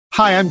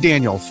Hi, I'm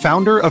Daniel,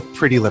 founder of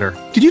Pretty Litter.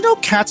 Did you know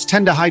cats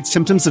tend to hide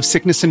symptoms of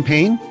sickness and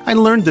pain? I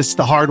learned this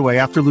the hard way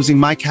after losing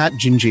my cat,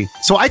 Gingy.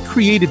 So I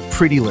created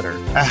Pretty Litter,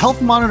 a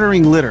health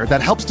monitoring litter that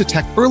helps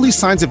detect early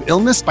signs of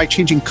illness by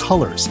changing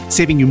colors,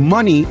 saving you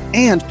money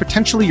and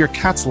potentially your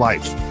cat's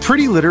life.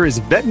 Pretty Litter is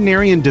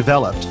veterinarian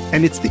developed,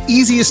 and it's the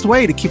easiest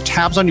way to keep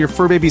tabs on your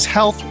fur baby's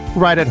health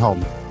right at home.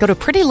 Go to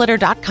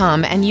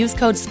prettylitter.com and use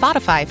code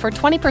SPOTIFY for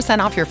 20%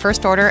 off your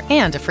first order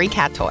and a free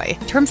cat toy.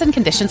 Terms and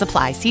conditions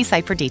apply. See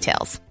site for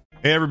details.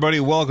 Hey everybody,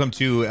 welcome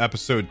to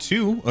episode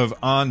 2 of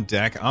On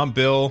Deck. I'm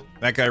Bill.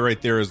 That guy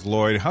right there is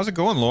Lloyd. How's it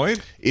going,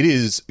 Lloyd? It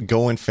is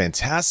going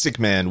fantastic,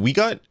 man. We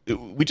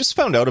just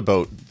found out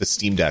about the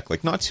Steam Deck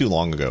like not too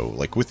long ago,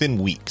 like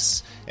within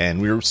weeks,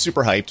 and we were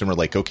super hyped and we're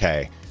like,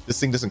 okay,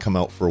 this thing doesn't come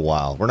out for a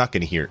while. We're not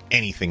going to hear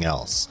anything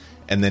else.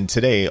 And then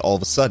today, all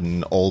of a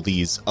sudden, all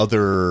these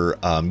other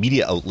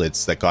media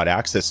outlets that got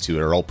access to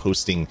it are all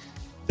posting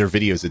their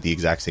videos at the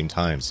exact same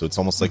time. So it's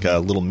almost like a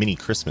little mini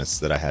Christmas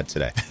that I had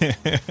today.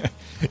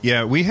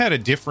 Yeah, we had a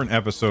different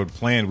episode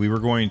planned. We were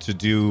going to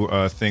do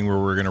a thing where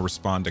we're going to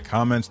respond to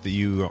comments that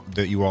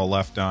you all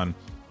left on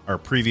our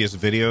previous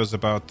videos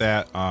about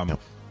that. Yep.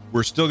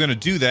 We're still going to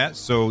do that.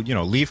 So,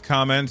 leave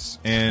comments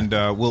and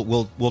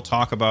we'll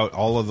talk about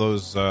all of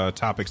those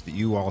topics that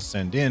you all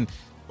send in.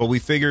 But we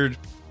figured,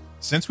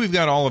 since we've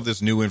got all of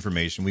this new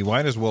information, we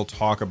might as well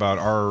talk about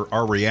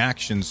our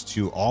reactions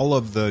to all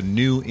of the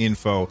new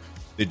info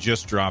that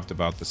just dropped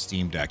about the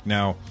Steam Deck.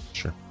 Now,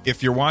 sure,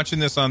 if you're watching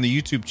this on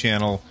the YouTube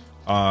channel,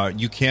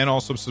 you can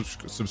also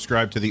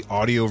subscribe to the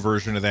audio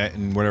version of that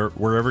and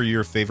wherever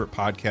your favorite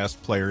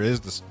podcast player is.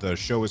 The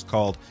show is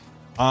called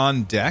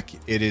On Deck.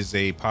 It is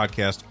a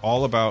podcast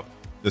all about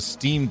the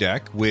Steam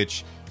Deck,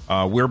 which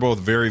we're both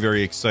very,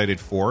 very excited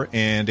for.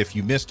 And if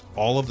you missed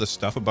all of the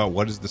stuff about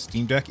what is the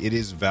Steam Deck, it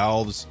is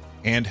Valve's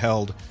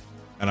handheld,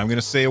 and I'm going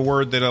to say a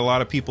word that a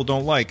lot of people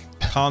don't like,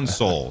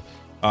 console.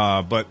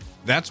 But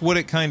that's what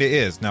it kind of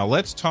is. Now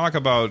let's talk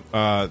about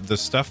the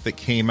stuff that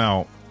came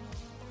out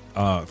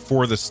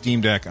for the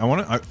Steam Deck. I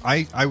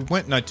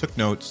went and I took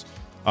notes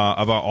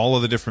about all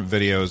of the different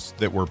videos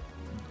that were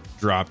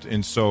dropped,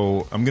 and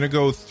so I'm going to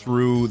go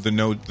through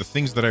the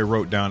things that I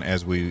wrote down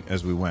as we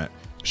went.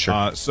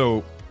 Sure.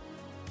 So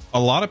a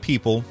lot of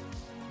people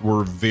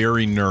were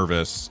very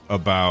nervous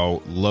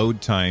about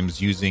load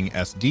times using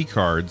SD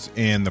cards,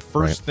 and the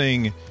first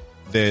thing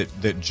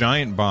that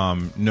Giant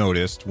Bomb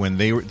noticed when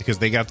because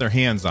they got their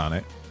hands on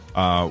it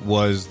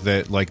was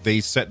that, like,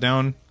 they set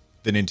down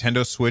the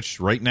Nintendo Switch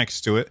right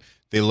next to it.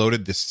 They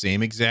loaded the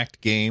same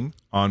exact game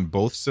on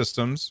both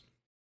systems,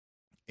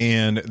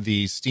 and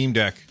the Steam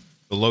Deck,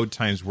 the load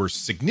times were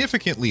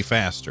significantly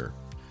faster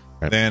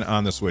than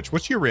on the Switch.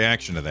 What's your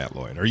reaction to that,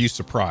 Lloyd? Are you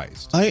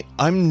surprised?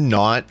 I'm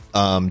not.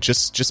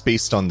 Just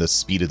based on the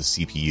speed of the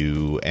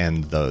CPU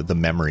and the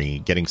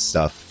memory, getting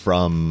stuff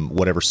from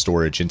whatever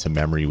storage into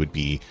memory would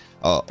be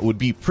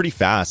pretty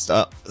fast.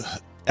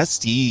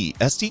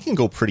 SD can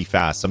go pretty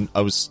fast.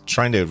 I was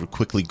trying to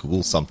quickly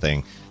Google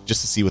something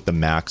just to see what the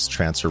max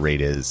transfer rate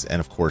is, and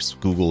of course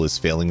Google is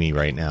failing me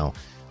right now.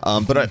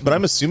 But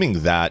I'm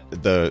assuming that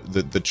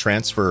the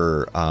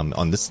transfer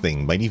on this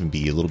thing might even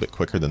be a little bit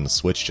quicker than the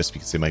Switch, just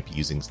because they might be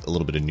using a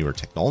little bit of newer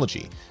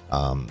technology.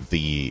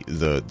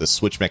 The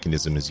Switch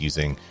mechanism is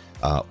using,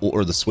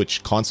 or the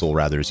Switch console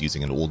rather, is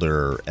using an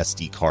older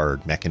SD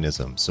card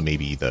mechanism, so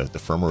maybe the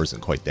firmware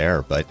isn't quite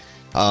there. But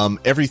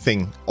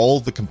everything, all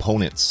the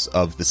components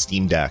of the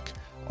Steam Deck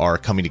are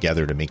coming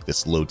together to make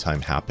this load time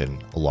happen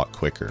a lot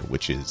quicker,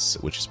 which is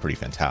pretty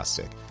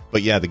fantastic.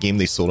 But yeah, the game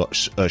they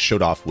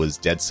showed off was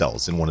Dead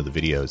Cells in one of the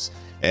videos,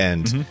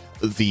 and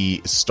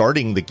the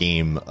starting the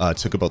game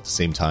took about the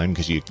same time,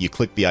 because you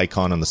click the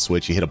icon on the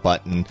Switch, you hit a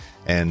button,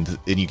 and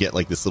then you get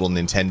like this little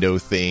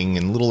Nintendo thing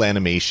and little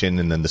animation,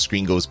 and then the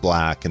screen goes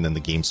black, and then the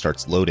game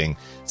starts loading.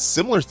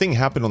 Similar thing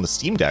happened on the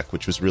Steam Deck,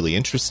 which was really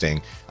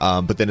interesting.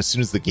 But then as soon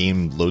as the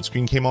game load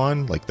screen came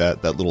on, like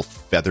that little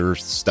feather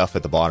stuff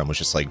at the bottom was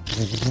just like,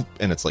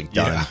 and it's like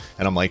done. Yeah.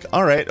 And I'm like,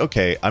 all right,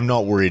 okay, I'm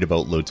not worried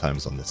about load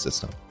times on this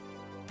system.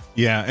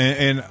 Yeah,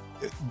 and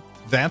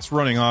that's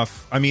running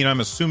off. I mean,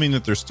 I'm assuming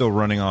that they're still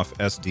running off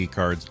SD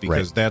cards,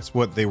 because that's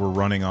what they were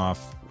running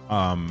off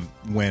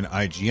when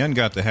IGN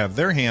got to have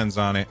their hands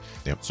on it.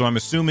 Yep. So I'm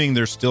assuming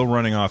they're still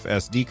running off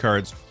SD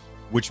cards,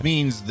 which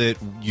means that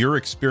your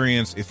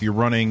experience, if you're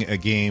running a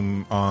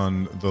game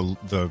on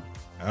the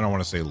I don't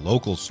want to say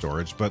local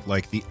storage, but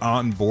like the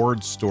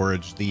onboard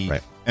storage, the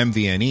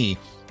MVNE,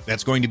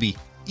 that's going to be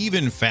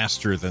even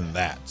faster than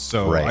that.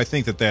 So I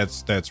think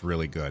that's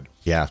really good.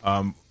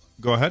 Yeah.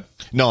 Go ahead.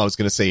 No, I was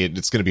going to say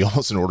it's going to be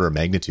almost an order of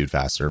magnitude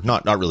faster.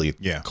 Not really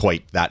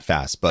quite that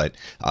fast, but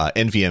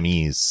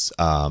NVMe's,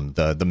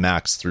 the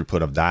max throughput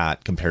of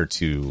that compared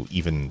to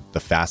even the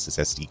fastest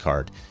SD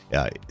card,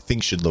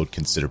 things should load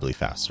considerably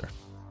faster.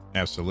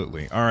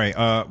 Absolutely. All right.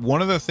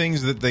 One of the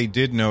things that they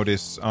did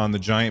notice on the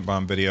Giant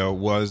Bomb video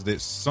was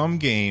that some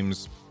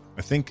games,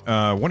 I think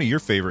one of your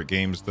favorite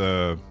games,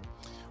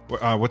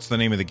 what's the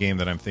name of the game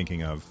that I'm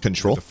thinking of?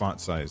 Control? The font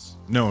size.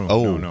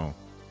 No.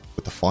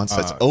 With the font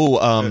size.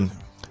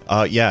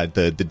 Yeah,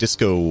 the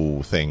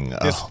disco thing.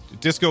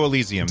 Disco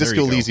Elysium.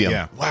 Disco Elysium.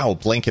 Yeah. Wow,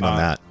 blanking on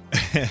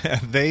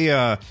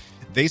that.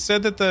 They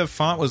said that the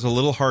font was a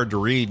little hard to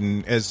read,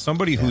 and as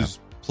somebody who's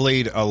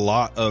played a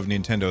lot of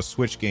Nintendo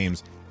Switch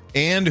games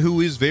and who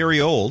is very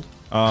old,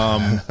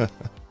 I've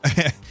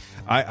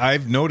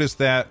noticed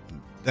that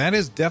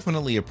is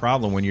definitely a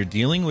problem when you're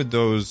dealing with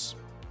those.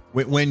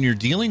 When you're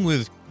dealing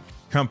with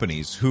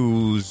companies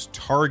whose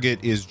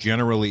target is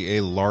generally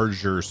a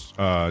larger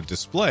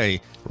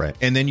display, right?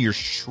 And then you're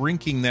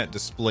shrinking that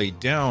display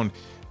down.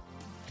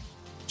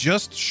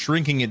 Just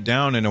shrinking it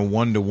down in a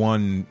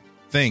one-to-one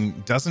thing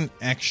doesn't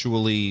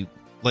actually,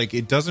 like,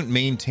 it doesn't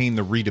maintain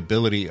the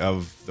readability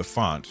of the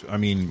font. I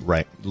mean,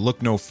 right.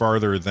 Look no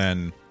farther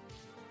than,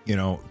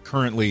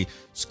 currently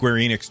Square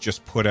Enix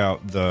just put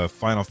out the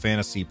Final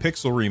Fantasy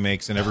Pixel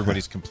remakes, and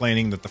everybody's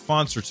complaining that the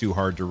fonts are too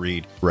hard to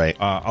read. Right.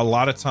 A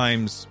lot of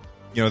times,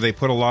 they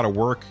put a lot of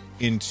work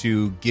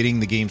into getting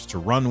the games to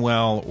run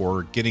well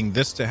or getting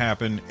this to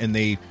happen, and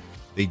they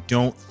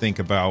don't think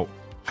about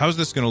how's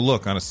this going to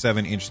look on a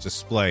 7-inch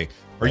display.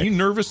 Are you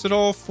nervous at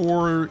all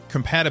for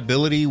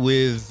compatibility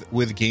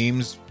with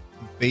games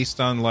based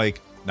on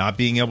like not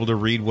being able to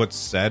read what's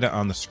said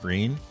on the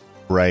screen?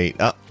 Right.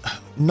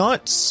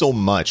 Not so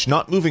much.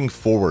 Not moving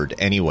forward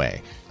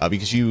anyway,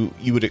 because you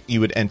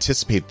would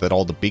anticipate that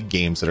all the big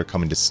games that are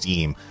coming to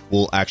Steam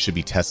will actually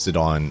be tested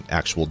on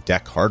actual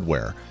deck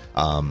hardware,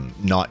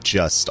 not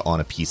just on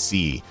a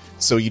PC.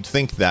 So you'd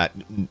think that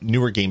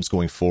newer games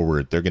going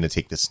forward, they're going to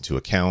take this into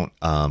account.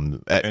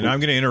 And I'm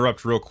going to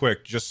interrupt real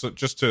quick, just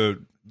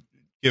to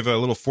give a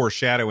little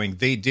foreshadowing.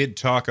 They did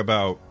talk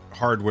about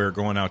hardware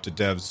going out to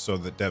devs so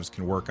that devs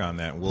can work on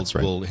that.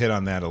 We'll hit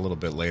on that a little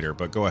bit later,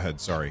 but go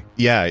ahead. Sorry.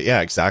 Yeah,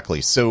 exactly.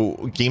 So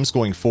games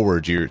going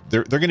forward,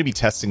 they're going to be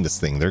testing this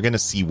thing. They're going to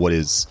see what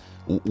is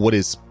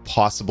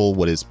possible,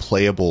 what is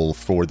playable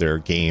for their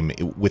game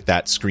with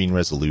that screen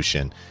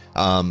resolution.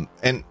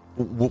 And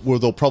where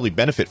they'll probably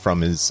benefit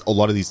from is a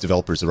lot of these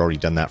developers have already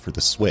done that for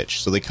the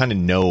Switch, so they kind of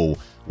know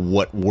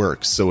what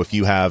works. So if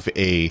you have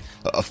a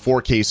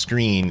 4K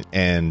screen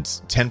and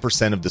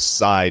 10% of the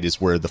side is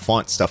where the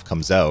font stuff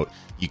comes out,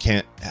 you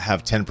can't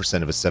have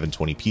 10% of a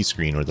 720p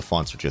screen, or the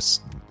fonts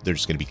they're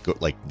just going to be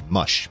like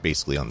mush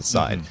basically on the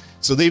side. Mm-hmm.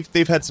 So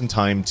they've had some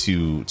time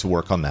to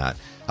work on that.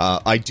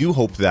 I do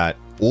hope that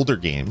older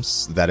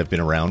games that have been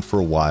around for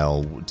a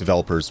while,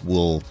 developers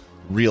will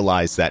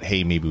realize that,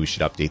 hey, maybe we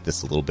should update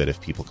this a little bit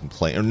if people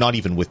complain, or not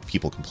even with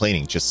people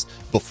complaining, just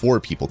before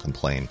people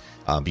complain,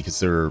 because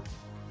there's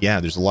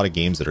a lot of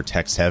games that are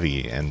text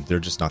heavy and they're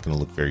just not going to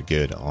look very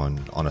good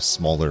on a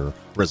smaller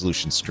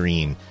resolution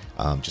screen,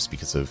 just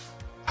because of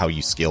how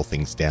you scale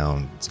things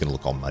down. It's going to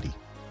look all muddy.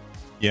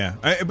 Yeah,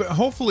 but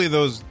hopefully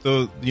those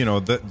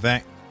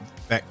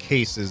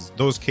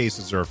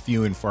cases are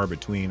few and far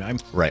between.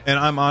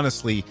 I'm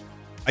honestly,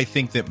 I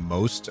think that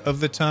most of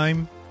the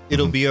time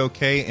it'll be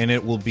okay, and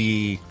it will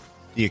be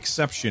the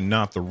exception,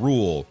 not the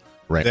rule,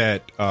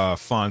 that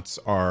fonts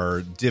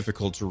are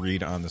difficult to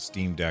read on the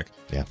Steam Deck.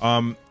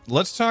 Yeah.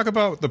 Let's talk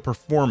about the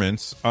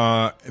performance.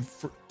 I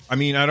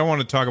don't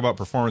want to talk about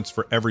performance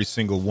for every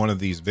single one of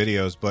these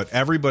videos, but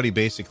everybody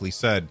basically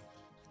said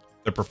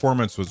the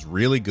performance was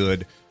really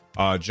good.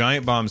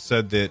 Giant Bomb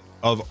said that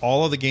of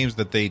all of the games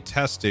that they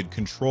tested,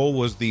 Control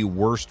was the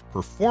worst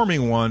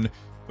performing one,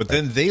 but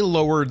then they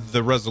lowered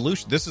the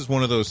resolution. This is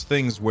one of those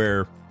things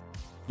where,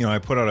 I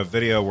put out a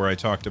video where I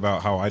talked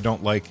about how I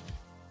don't like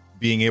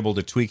being able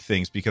to tweak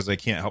things because I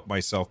can't help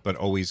myself but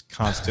always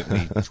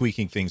constantly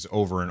tweaking things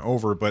over and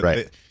over.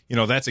 But,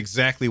 that's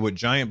exactly what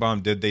Giant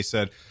Bomb did. They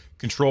said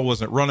Control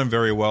wasn't running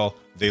very well.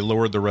 They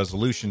lowered the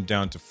resolution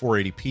down to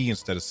 480p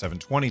instead of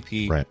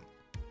 720p. Right.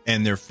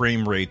 And their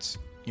frame rates,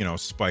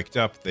 spiked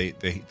up. They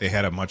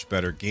had a much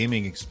better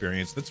gaming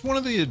experience. That's one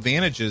of the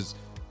advantages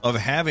of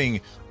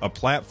having a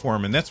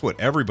platform, and that's what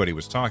everybody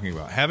was talking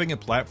about, having a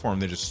platform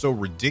that is so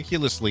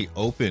ridiculously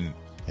open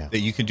that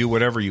you can do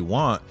whatever you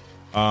want,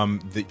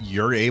 that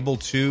you're able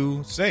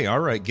to say,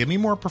 all right, give me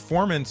more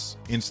performance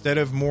instead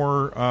of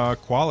more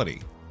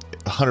quality.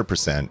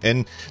 100%.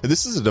 And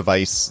this is a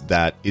device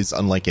that is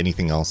unlike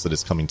anything else that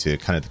is coming to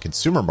kind of the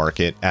consumer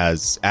market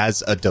as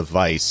a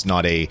device,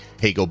 not a,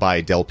 hey, go buy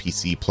a Dell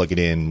PC, plug it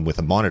in with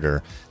a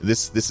monitor.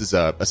 This is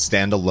a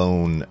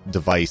standalone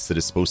device that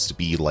is supposed to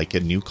be like a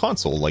new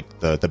console, like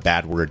the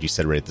bad word you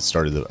said right at the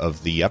start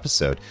of the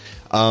episode.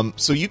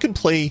 So you can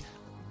play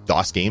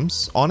DOS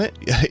games on it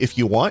if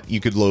you want. You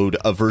could load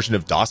a version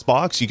of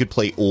DOSBox. You could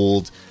play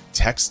old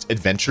text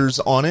adventures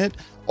on it,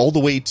 all the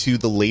way to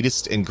the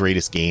latest and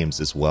greatest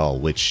games as well,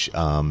 which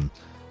they're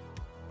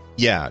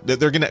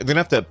gonna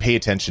have to pay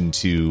attention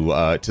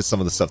to some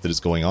of the stuff that is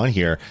going on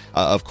here.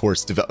 Of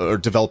course,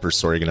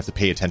 developers are gonna have to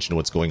pay attention to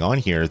what's going on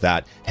here,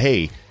 that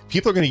hey,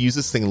 people are going to use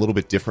this thing a little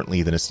bit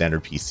differently than a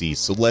standard PC,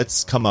 so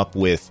let's come up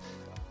with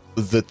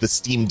the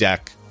Steam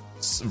Deck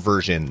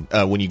version.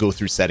 When you go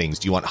through settings,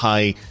 do you want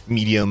high,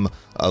 medium,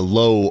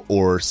 low,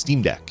 or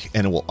Steam Deck?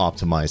 And it will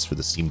optimize for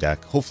the Steam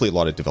Deck. Hopefully a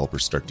lot of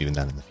developers start doing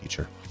that in the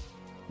future.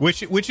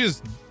 Which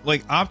is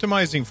like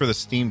optimizing for the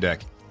Steam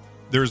Deck.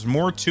 there's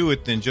more to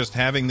it than just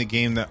having the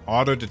game that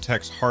auto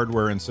detects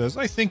hardware and says,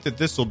 I think that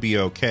this will be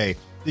okay.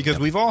 Because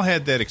we've all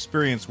had that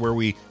experience where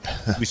we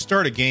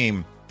start a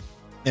game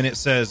and it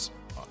says,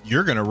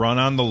 you're going to run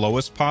on the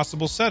lowest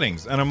possible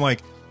settings. And I'm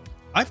like,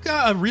 I've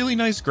got a really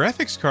nice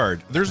graphics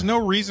card. There's no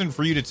reason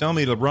for you to tell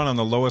me to run on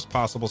the lowest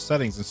possible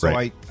settings. And so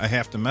I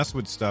have to mess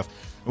with stuff.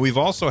 And we've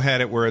also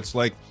had it where it's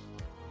like,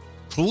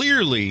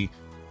 clearly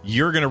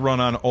you're going to run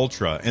on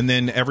ultra, and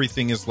then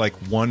everything is like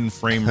 1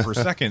 frame per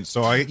second.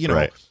 So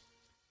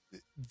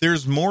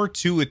there's more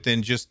to it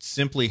than just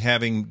simply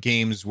having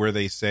games where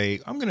they say,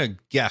 I'm going to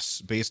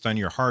guess based on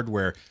your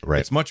hardware.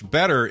 It's much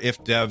better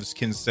if devs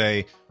can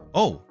say,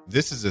 oh,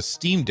 this is a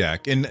Steam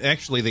Deck. And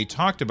actually they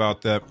talked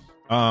about that.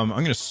 I'm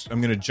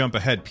going to jump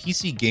ahead.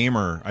 PC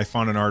Gamer, I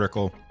found an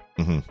article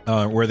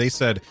where they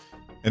said,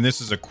 and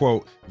this is a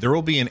quote, there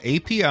will be an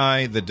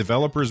API that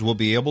developers will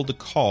be able to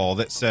call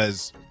that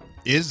says,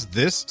 is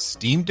this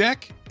Steam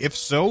Deck? If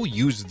so,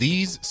 use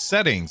these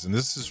settings. And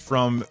this is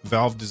from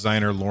Valve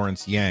designer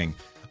Lawrence Yang,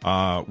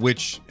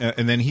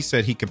 and then he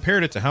said he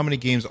compared it to how many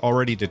games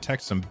already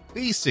detect some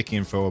basic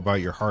info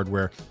about your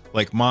hardware,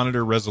 like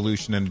monitor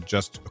resolution, and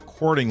adjust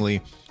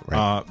accordingly.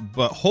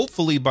 But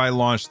hopefully by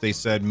launch, they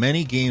said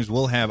many games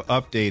will have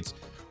updates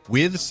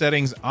with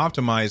settings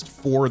optimized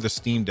for the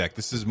Steam Deck.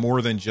 This is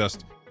more than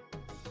just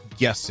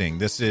guessing.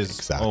 This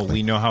is,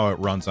 we know how it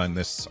runs on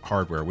this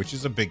hardware, which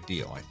is a big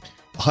deal, I think.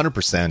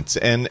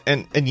 100%.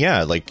 And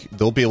yeah, like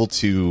they'll be able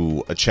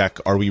to check,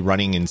 are we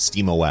running in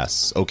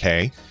SteamOS?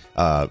 Okay,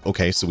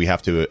 so we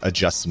have to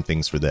adjust some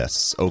things for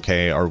this.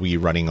 Okay, are we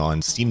running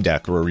on Steam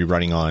Deck, or are we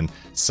running on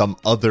some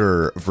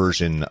other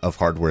version of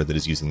hardware that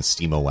is using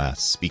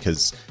SteamOS?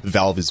 Because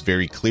Valve is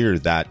very clear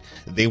that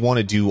they want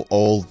to do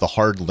all the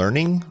hard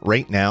learning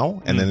right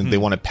now, and then they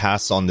want to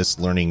pass on this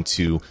learning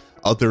to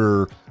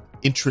other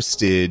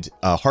interested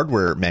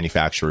hardware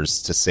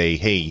manufacturers to say,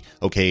 hey,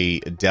 okay,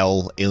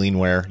 Dell,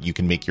 Alienware, you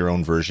can make your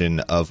own version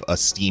of a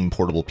Steam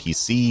portable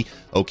PC.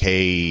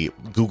 Okay,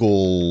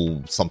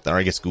 Google something, or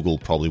I guess Google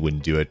probably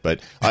wouldn't do it, but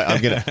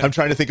I'm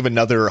trying to think of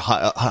another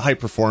high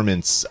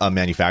performance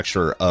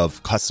manufacturer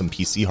of custom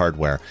PC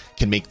hardware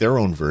can make their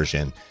own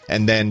version.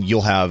 And then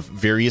you'll have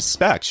various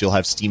specs. You'll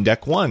have Steam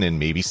Deck 1 and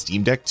maybe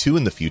Steam Deck 2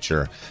 in the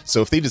future.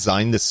 So if they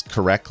design this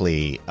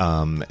correctly,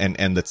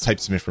 and the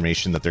types of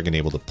information that they're going to be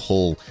able to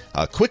pull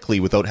quickly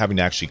without having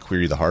to actually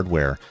query the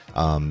hardware,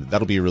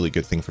 that'll be a really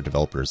good thing for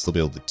developers. They'll be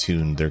able to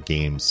tune their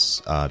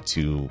games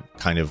to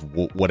kind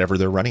of whatever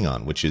they're running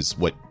on, which is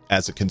what,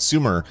 as a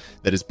consumer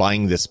that is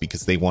buying this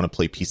because they want to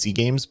play PC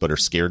games but are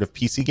scared of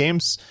PC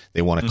games,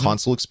 they want a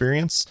console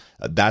experience.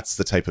 That's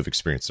the type of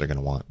experience they're going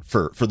to want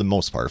for the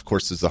most part. Of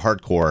course, there's the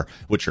hardcore,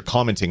 which are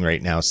commenting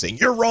right now saying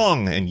you're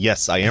wrong, and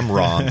yes, I am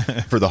wrong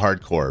for the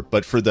hardcore.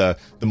 But for the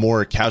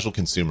more casual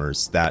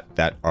consumers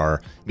that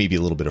are maybe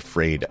a little bit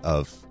afraid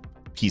of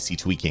PC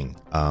tweaking,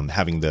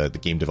 having the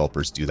game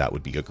developers do that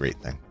would be a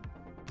great thing.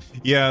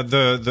 Yeah,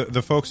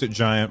 the folks at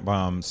Giant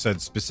Bomb said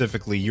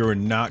specifically, you're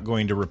not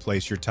going to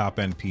replace your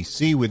top-end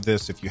PC with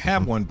this if you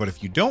have one, but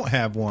if you don't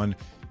have one,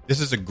 this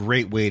is a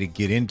great way to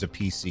get into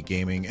PC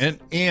gaming.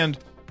 And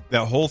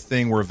that whole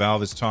thing where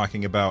Valve is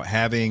talking about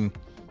having,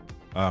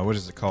 what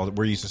is it called,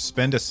 where you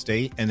suspend a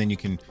state and then you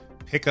can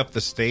pick up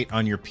the state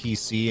on your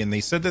PC, and they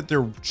said that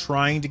they're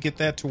trying to get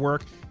that to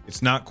work.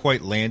 It's not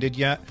quite landed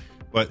yet,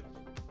 but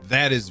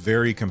that is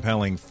very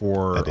compelling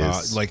for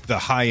like the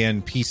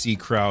high-end PC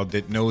crowd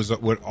that knows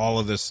what all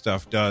of this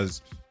stuff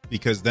does,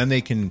 because then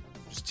they can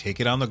just take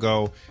it on the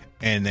go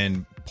and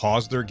then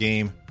pause their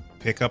game,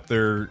 pick up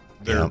their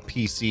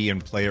PC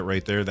and play it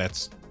right there.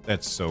 That's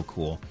so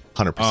cool.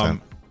 100%.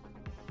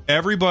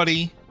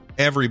 Everybody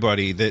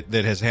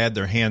that has had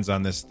their hands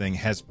on this thing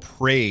has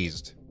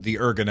praised the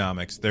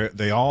ergonomics.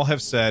 They all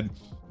have said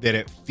that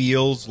it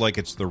feels like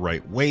it's the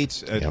right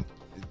weight.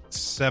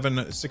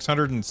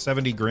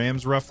 670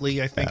 grams roughly,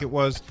 I think it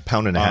was.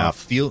 Pound and a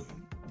half.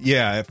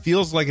 It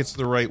feels like it's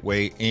the right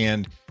weight,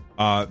 and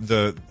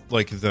the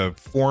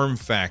form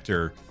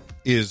factor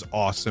is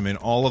awesome, and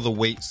all of the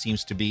weight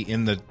seems to be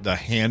in the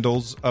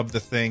handles of the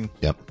thing.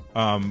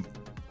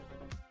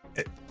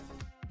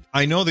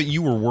 I know that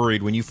you were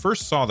worried when you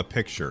first saw the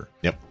picture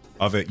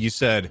of it. You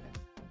said,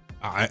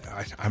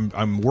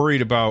 I'm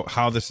worried about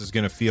how this is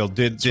going to feel.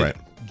 Did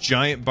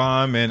Giant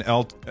Bomb and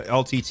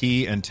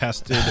LTT and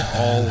Tested,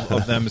 all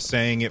of them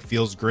saying it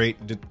feels great,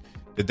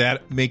 did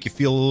that make you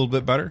feel a little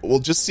bit better? Well,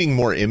 just seeing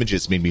more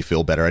images made me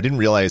feel better. I didn't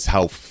realize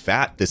how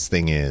fat this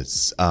thing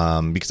is,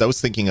 because I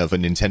was thinking of a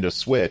Nintendo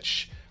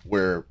Switch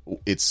where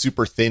it's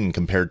super thin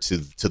compared to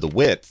the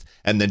width,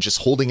 and then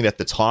just holding it at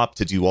the top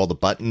to do all the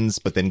buttons,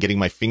 but then getting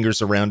my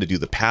fingers around to do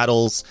the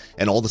paddles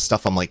and all the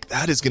stuff. I'm like,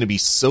 that is going to be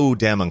so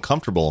damn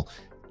uncomfortable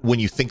when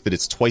you think that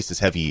it's twice as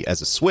heavy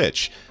as a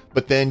Switch.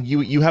 but then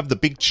you have the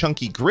big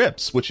chunky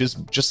grips, which is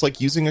just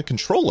like using a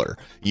controller.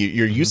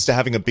 You're used to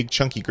having a big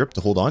chunky grip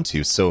to hold on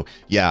to. So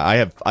yeah, I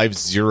have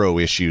zero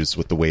issues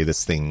with the way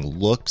this thing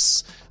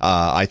looks.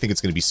 I think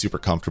it's going to be super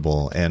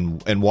comfortable,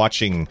 and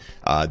watching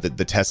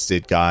the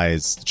tested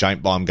guys,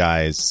 Giant Bomb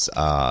guys,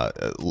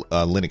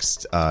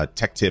 Linux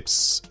Tech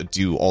Tips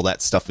do all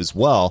that stuff as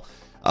well.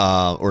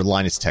 Or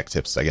Linus Tech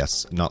Tips, I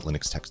guess, not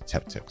Linux Tech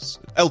Tips.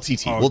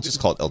 LTT. We'll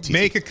just call it LTT.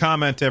 Make a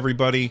comment,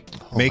 everybody.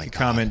 Make a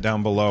comment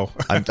down below.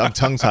 I'm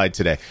tongue tied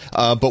today.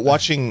 But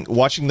watching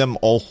them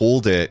all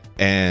hold it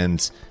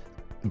and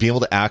be able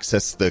to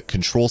access the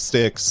control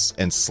sticks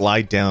and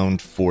slide down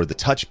for the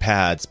touch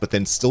pads, but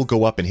then still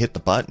go up and hit the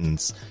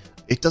buttons.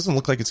 It doesn't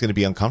look like it's going to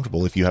be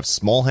uncomfortable if you have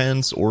small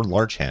hands or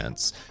large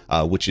hands,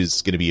 which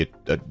is going to be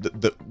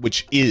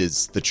which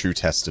is the true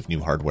test of new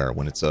hardware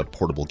when it's a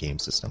portable game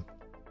system.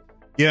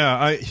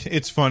 Yeah,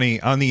 it's funny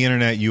on the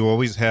internet. You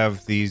always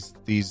have these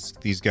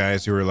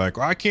guys who are like,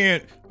 I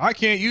can't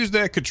use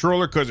that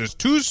controller because it's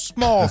too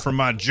small for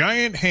my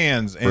giant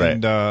hands.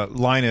 And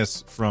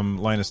Linus from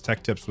Linus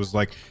Tech Tips was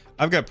like,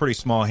 I've got pretty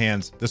small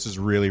hands. This is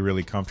really,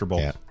 really comfortable.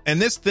 Yeah. And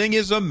this thing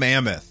is a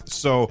mammoth.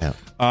 So,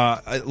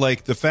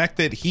 like the fact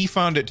that he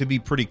found it to be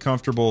pretty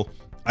comfortable,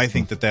 I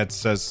think that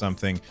says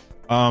something.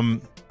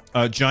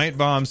 Giant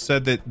Bomb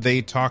said that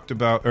they talked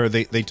about, or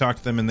they talked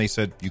to them and they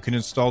said, you can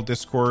install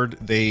Discord.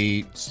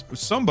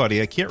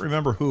 Somebody, I can't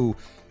remember who,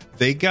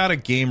 they got a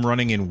game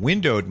running in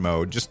windowed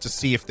mode just to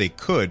see if they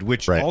could,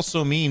 which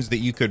also means that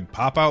you could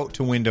pop out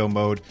to window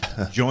mode,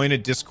 join a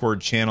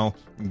Discord channel,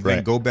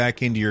 then go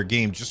back into your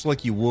game just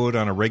like you would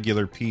on a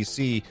regular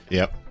PC.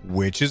 Yep.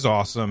 Which is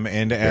awesome.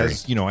 And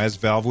as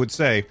Valve would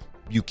say,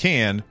 you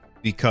can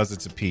because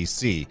it's a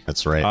PC.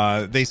 That's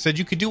right. They said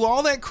you could do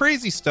all that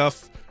crazy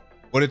stuff,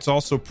 but it's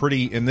also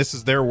pretty, and this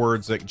is their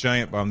words, like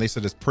Giant Bomb, they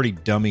said it's pretty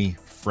dummy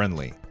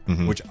friendly,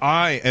 which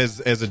I,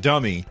 as a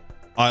dummy,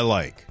 I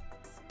like.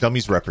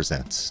 Dummies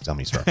represent.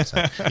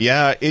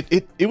 Yeah,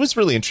 it was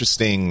really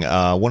interesting.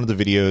 One of the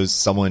videos,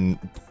 someone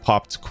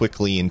popped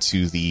quickly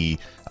into the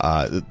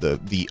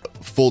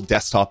full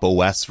desktop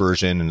OS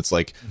version, and it's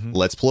like,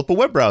 let's pull up a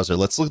web browser.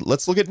 Let's look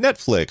at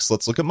Netflix.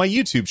 Let's look at my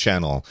YouTube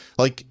channel.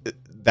 Like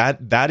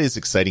that is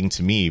exciting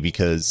to me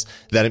because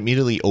that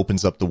immediately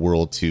opens up the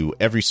world to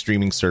every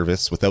streaming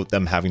service without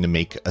them having to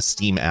make a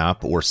Steam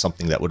app or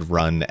something that would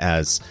run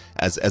as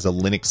a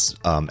Linux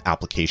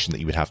application that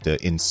you would have to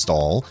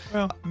install.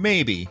 Well,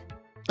 maybe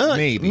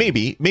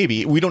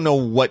we don't know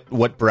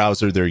what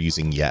browser they're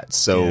using yet,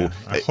 so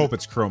I hope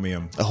it's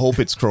Chromium.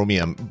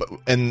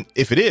 And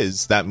if it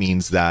is, that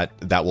means that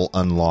will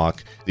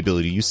unlock the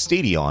ability to use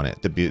Stadia on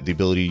it, the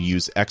ability to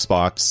use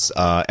Xbox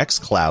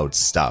xCloud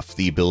stuff,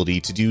 the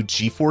ability to do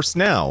GeForce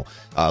Now,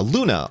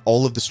 Luna,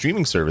 all of the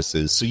streaming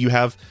services. So you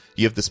have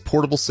this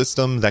portable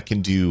system that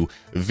can do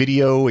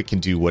video, it can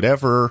do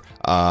whatever.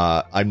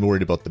 I'm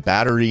worried about the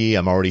battery.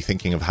 I'm already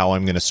thinking of how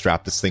I'm going to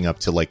strap this thing up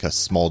to like a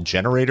small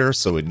generator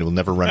so it will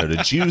never run out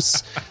of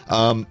juice.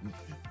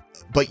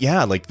 But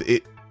yeah, like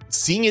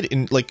seeing it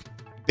in, like,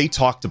 they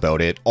talked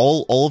about it.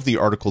 All of the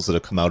articles that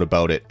have come out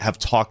about it have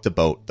talked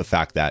about the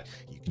fact that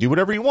you can do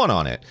whatever you want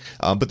on it.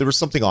 But there was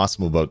something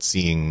awesome about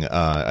seeing,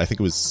 I think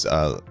it was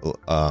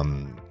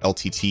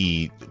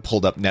LTT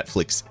pulled up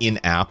Netflix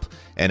in-app,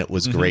 and it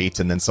was great.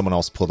 And then someone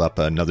else pulled up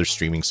another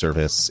streaming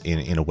service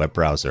in a web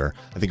browser.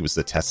 I think it was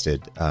the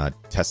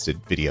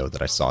tested video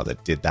that I saw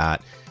that did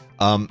that.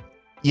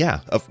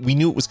 We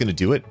knew it was going to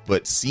do it,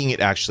 but seeing it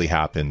actually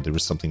happen, there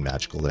was something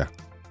magical there.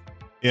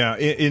 Yeah,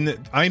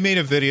 I made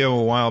a video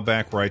a while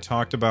back where I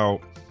talked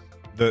about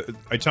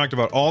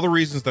all the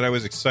reasons that I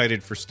was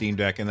excited for Steam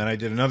Deck, and then I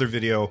did another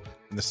video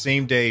in the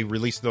same day,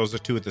 released those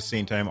two at the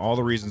same time, all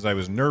the reasons I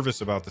was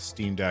nervous about the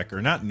Steam Deck,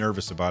 or not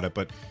nervous about it,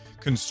 but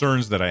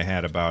concerns that I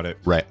had about it.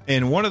 Right.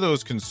 And one of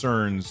those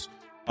concerns,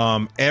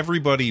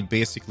 everybody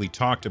basically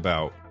talked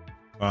about,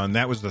 and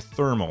that was the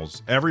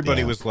thermals.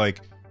 Everybody was like,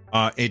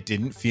 it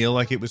didn't feel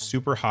like it was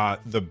super hot.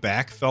 The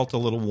back felt a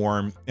little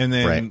warm. And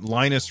then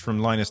Linus from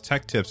Linus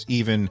Tech Tips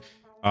even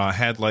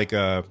had like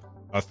a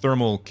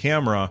thermal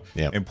camera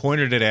and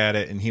pointed it at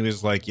it. And he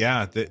was like,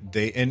 yeah,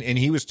 and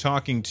he was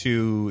talking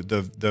to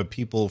the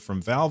people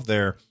from Valve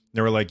there.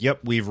 They were like, yep,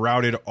 we've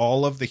routed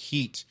all of the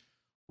heat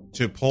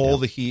to pull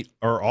the heat,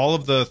 or all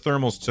of the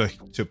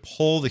thermals to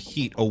pull the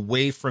heat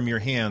away from your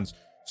hands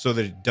so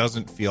that it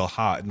doesn't feel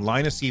hot. And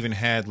Linus even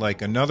had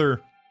like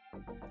another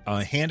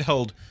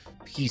handheld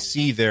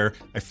PC there.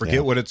 I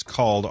forget what it's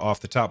called off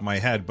the top of my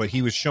head, but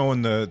he was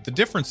showing the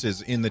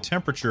differences in the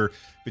temperature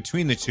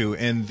between the two.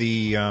 And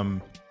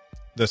the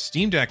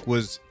Steam Deck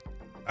was,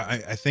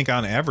 I think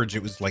on average,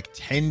 it was like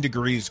 10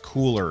 degrees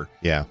cooler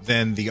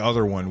than the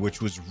other one,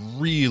 which was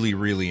really,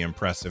 really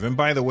impressive. And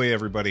by the way,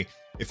 everybody,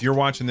 if you're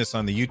watching this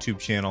on the YouTube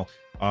channel,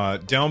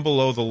 Down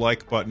below the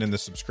like button and the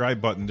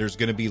subscribe button, there's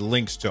going to be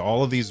links to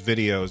all of these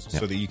videos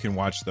so that you can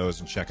watch those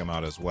and check them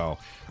out as well.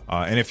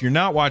 And if you're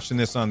not watching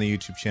this on the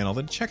YouTube channel,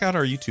 then check out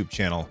our YouTube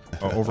channel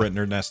over at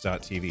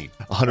nerdnest.tv.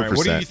 100%. Right,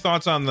 what are your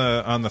thoughts on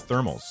the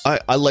thermals?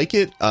 I like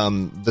it.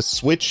 The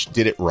Switch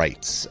did it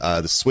right.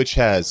 The Switch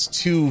has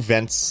 2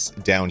 vents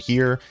down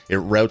here. It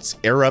routes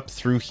air up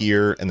through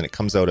here, and then it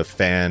comes out a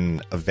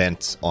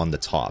vent on the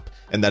top.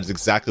 And that is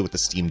exactly what the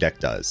Steam Deck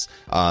does.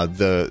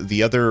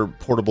 The other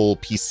portable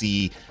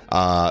PC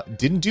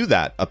didn't do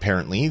that,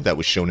 apparently. That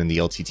was shown in the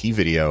LTT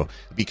video,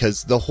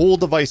 because the whole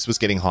device was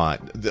getting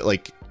hot.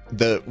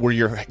 Where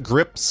your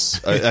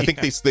grips, I think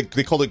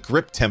they called it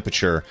grip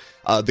temperature.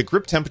 The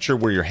grip temperature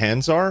where your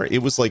hands are,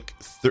 it was like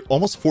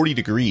almost 40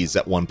 degrees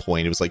at one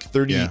point. It was like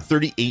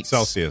 38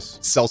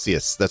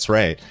 Celsius. That's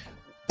right.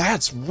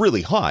 That's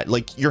really hot.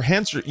 Like your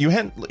hands are,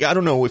 I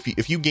don't know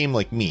if you game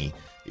like me,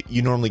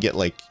 you normally get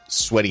like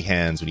sweaty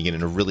hands when you get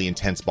in a really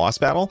intense boss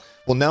battle.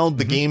 Well, now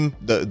the game,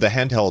 the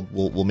handheld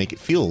will make it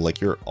feel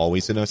like you're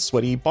always in a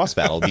sweaty boss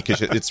battle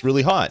because it's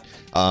really hot,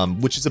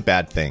 which is a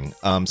bad thing.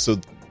 So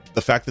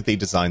the fact that they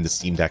designed the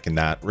Steam Deck in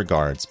that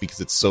regards, because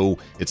it's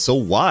so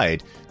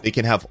wide, they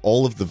can have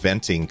all of the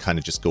venting kind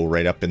of just go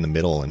right up in the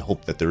middle and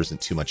hope that there isn't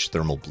too much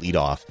thermal bleed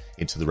off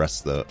into the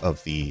rest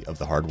of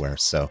the hardware.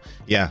 So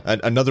yeah,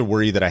 another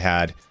worry that I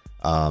had,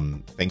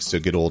 thanks to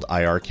a good old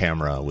IR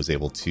camera, was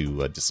able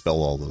to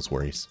dispel all those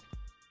worries.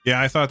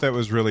 Yeah, I thought that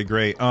was really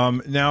great.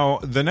 Now,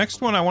 the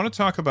next one, I want to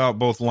talk about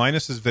both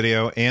Linus's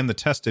video and the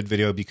tested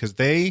video, because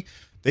they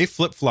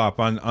flip-flop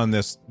on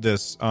this.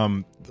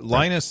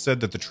 Linus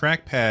said that the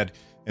trackpad,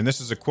 and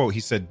this is a quote,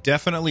 he said,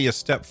 definitely a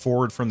step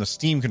forward from the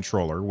Steam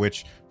controller,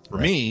 which, for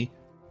me,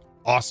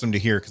 awesome to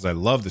hear, because I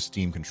love the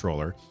Steam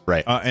controller.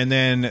 Right. And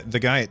then the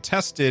guy at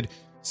Tested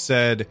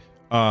said,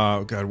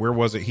 God, where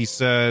was it? He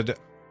said,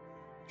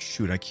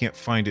 shoot, I can't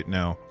find it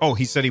now. Oh,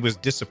 he said he was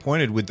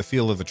disappointed with the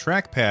feel of the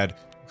trackpad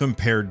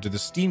compared to the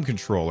Steam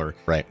controller.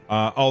 Right.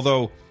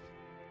 Although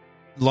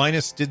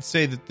Linus did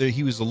say that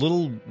he was a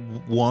little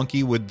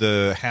wonky with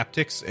the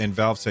haptics, and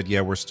Valve said,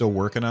 yeah, we're still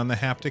working on the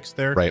haptics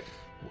there. Right.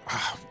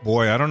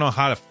 Boy, I don't know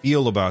how to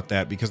feel about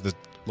that, because the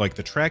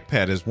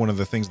trackpad is one of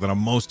the things that I'm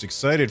most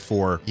excited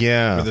for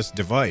this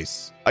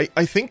device.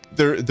 I think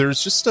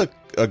there's just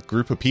a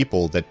group of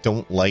people that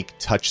don't like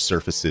touch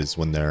surfaces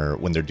when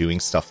they're doing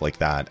stuff like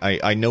that.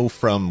 I know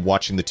from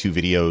watching the 2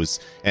 videos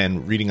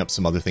and reading up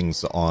some other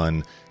things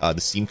on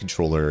the Steam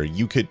controller,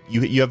 you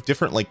have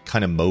different like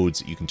kind of modes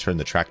that you can turn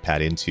the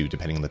trackpad into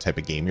depending on the type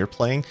of game you're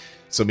playing.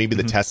 So maybe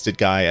the tested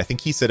guy, I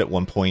think he said at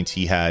one point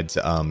he had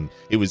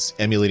it was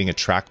emulating a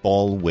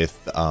trackball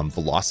with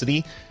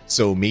velocity.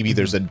 So maybe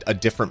there's a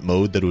different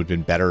mode that would have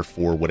been better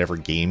for whatever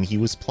game he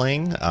was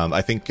playing.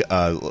 I think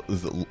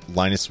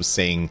Linus was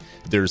saying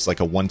there's like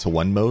a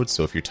 1-to-1 mode.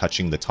 So if you're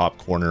touching the top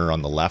corner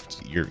on the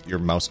left, your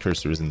mouse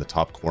cursor is in the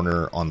top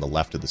corner on the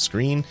left of the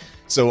screen.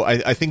 So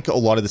I think a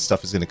lot of this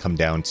stuff is going to come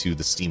down to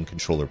the Steam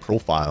controller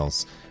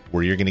profiles,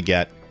 where you're going to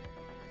get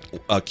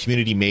a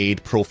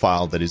community-made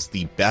profile that is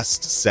the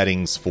best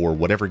settings for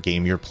whatever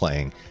game you're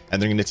playing,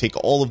 and they're going to take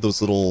all of those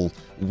little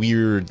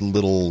weird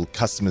little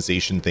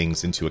customization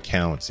things into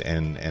account,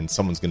 and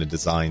someone's going to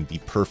design the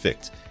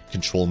perfect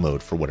control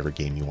mode for whatever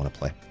game you want to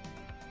play.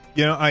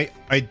 You know, I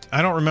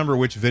don't remember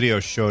which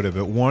video showed it,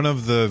 but one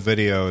of the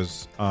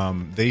videos,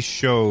 they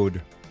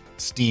showed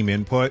Steam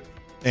input,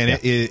 and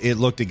it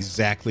looked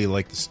exactly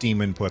like the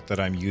Steam input that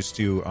I'm used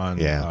to on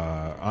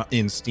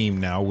in Steam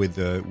now with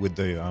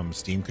the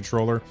Steam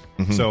controller.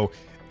 So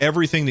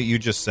everything that you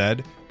just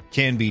said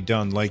can be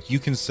done. Like, you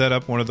can set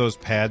up one of those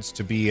pads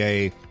to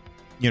be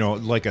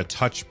like a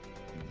touch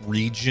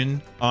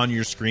region on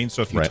your screen.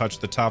 So if you touch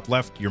the top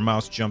left, your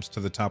mouse jumps to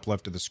the top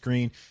left of the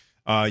screen.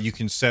 You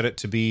can set it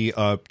to be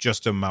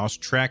just a mouse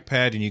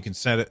trackpad, and you can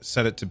set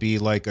it to be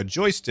like a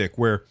joystick,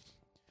 where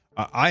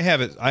I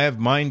have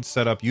mine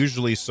set up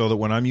usually so that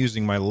when I'm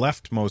using my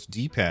leftmost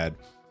D-pad,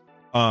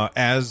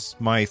 as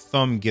my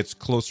thumb gets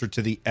closer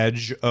to the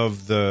edge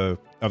of the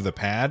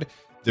pad,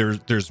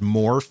 there's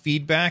more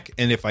feedback,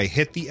 and if I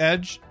hit the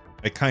edge,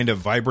 it kind of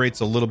vibrates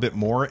a little bit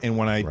more, and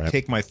when I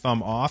take my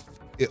thumb off,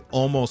 it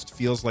almost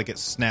feels like it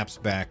snaps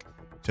back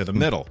to the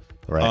middle.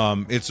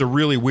 It's a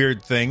really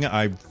weird thing.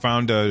 I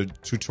found a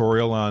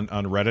tutorial on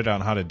Reddit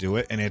on how to do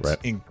it, and it's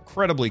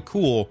incredibly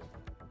cool.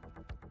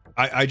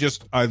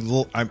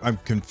 I'm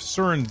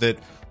concerned that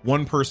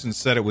one person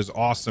said it was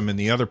awesome and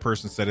the other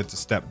person said it's a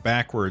step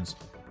backwards.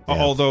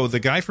 Although the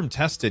guy from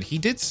Tested, he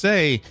did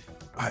say,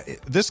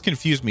 this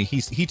confused me.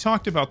 He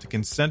talked about the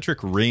concentric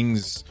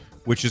rings,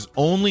 which is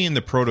only in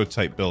the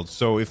prototype build.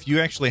 So if you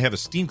actually have a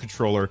Steam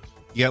controller,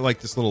 you get like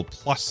this little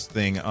plus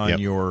thing on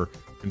your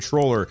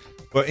controller.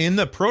 But in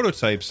the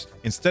prototypes,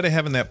 instead of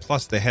having that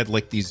plus, they had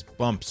like these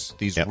bumps,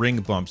 these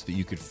ring bumps that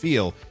you could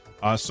feel.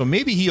 So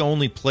maybe he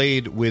only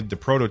played with the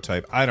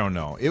prototype. I don't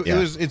know.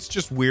 It's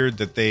just weird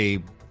that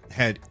they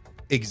had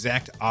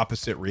exact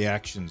opposite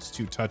reactions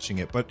to touching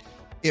it. But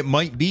it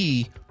might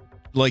be,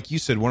 like you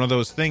said, one of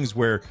those things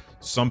where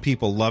some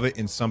people love it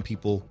and some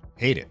people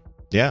hate it.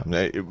 Yeah,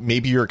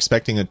 maybe you're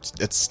expecting a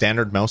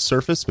standard mouse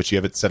surface, but you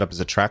have it set up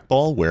as a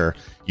trackball where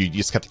you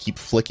just have to keep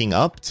flicking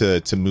up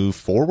to move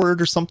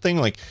forward or something.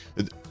 Like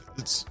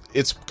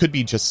it's could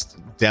be just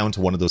down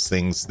to one of those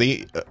things.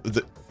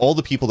 All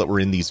the people that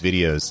were in these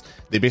videos,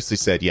 they basically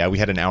said, yeah, we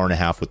had an hour and a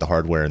half with the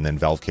hardware and then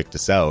Valve kicked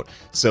us out.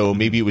 So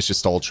maybe it was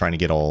just all trying to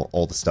get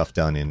all the stuff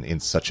done in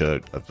such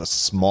a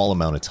small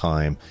amount of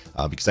time.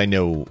 Because I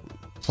know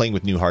playing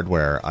with new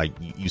hardware,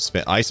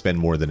 I spend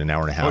more than an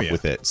hour and a half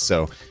with it.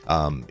 So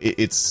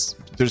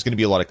there's going to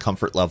be a lot of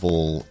comfort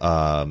level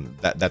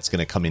that's going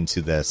to come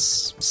into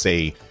this,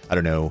 say, I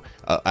don't know,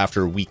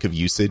 after a week of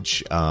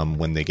usage,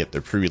 when they get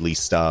their pre-release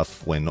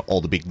stuff, when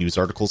all the big news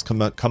articles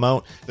come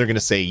out, they're going to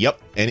say, yep,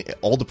 and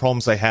all the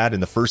problems I had in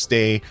the first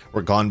day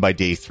were gone by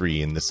day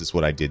 3, and this is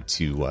what I did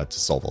to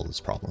solve all those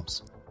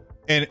problems.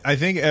 And I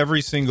think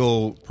every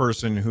single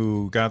person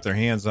who got their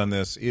hands on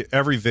this,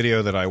 every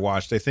video that I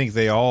watched, I think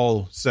they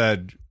all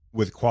said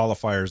with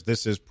qualifiers,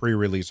 this is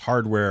pre-release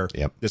hardware,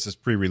 this is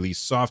pre-release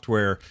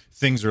software,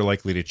 things are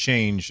likely to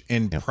change,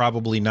 and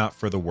probably not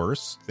for the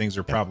worse. Things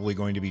are probably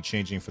going to be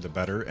changing for the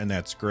better, and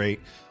that's great.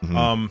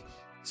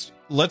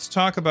 Let's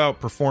talk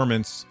about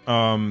performance.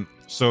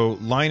 So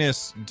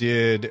Linus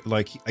did,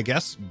 like, I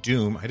guess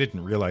Doom, I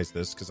didn't realize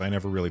this because I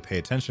never really pay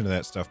attention to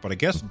that stuff, but I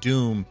guess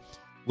Doom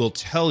will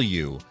tell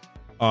you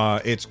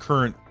its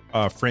current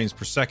frames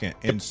per second.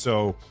 And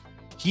so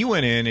he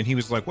went in and he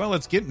was like, well,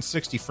 it's getting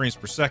 60 frames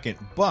per second,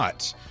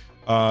 but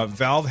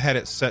Valve had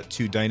it set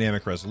to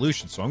dynamic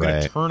resolution. So I'm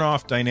going to turn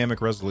off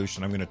dynamic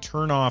resolution. I'm going to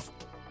turn off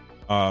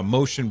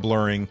motion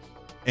blurring,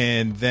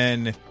 and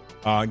then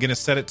I'm going to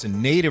set it to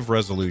native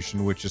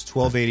resolution, which is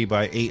 1280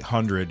 by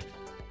 800.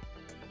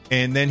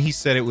 And then he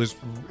said it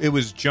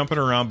was jumping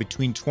around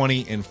between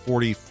 20 and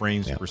 40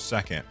 frames per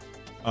second.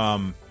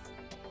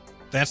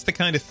 That's the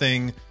kind of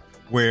thing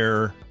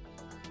where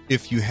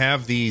if you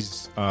have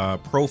these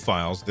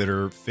profiles that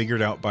are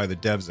figured out by the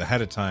devs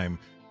ahead of time,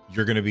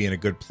 you're going to be in a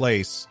good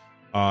place.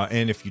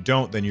 And if you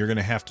don't, then you're going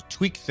to have to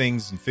tweak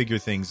things and figure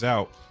things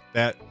out.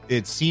 That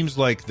it seems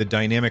like the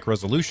dynamic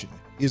resolution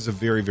is a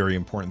very, very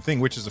important thing,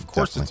 which is, of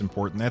course, it's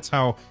important. That's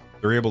how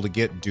they're able to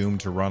get Doom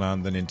to run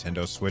on the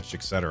Nintendo Switch,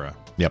 etc.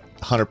 Yep,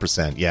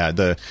 100%. Yeah,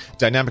 the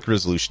dynamic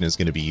resolution is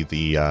going to be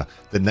the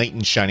knight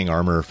in shining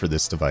armor for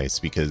this device,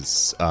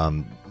 because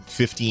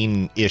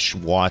 15-ish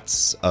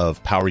watts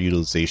of power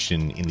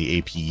utilization in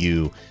the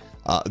APU,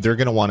 they're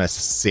going to want to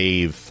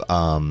save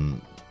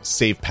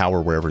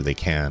power wherever they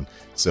can.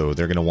 So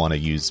they're going to want to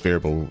use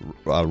variable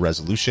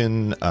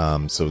resolution.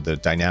 So the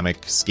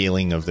dynamic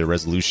scaling of their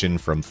resolution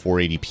from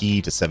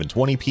 480p to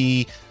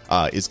 720p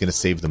is going to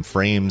save them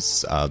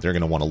frames. They're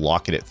going to want to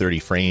lock it at 30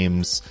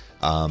 frames.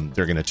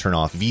 They're going to turn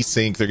off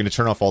VSync. They're going to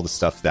turn off all the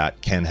stuff that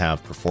can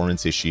have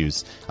performance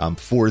issues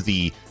for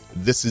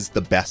this is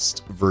the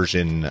best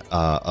version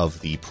of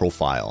the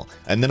profile.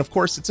 And then, of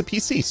course, it's a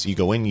PC, so you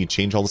go in, you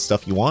change all the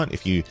stuff you want.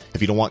 If you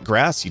don't want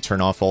grass, you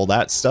turn off all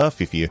that stuff.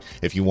 If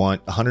you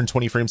want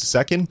 120 frames a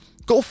second,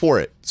 go for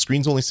it. The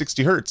screen's only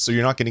 60 hertz, so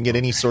you're not going to get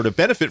any sort of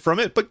benefit from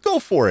it, but go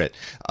for it,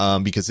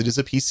 because it is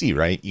a PC,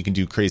 right? You can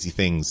do crazy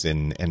things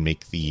and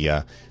make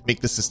the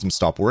system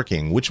stop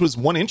working, which was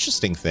one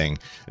interesting thing.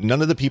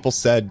 None of the people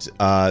said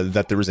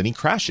that there was any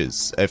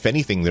crashes. If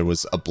anything, there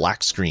was a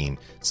black screen,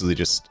 so they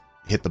just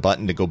hit the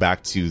button to go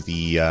back to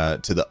the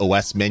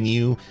OS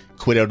menu,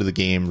 quit out of the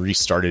game,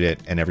 restarted it,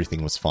 and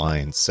everything was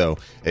fine. So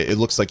it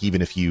looks like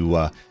even if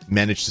you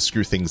manage to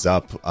screw things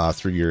up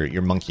through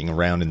your monkeying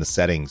around in the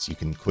settings, you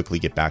can quickly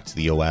get back to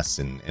the OS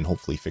and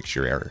hopefully fix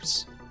your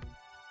errors.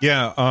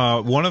 Yeah,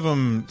 one of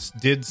them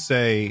did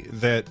say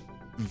that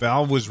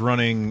Valve was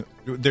running.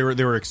 They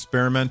were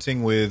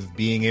experimenting with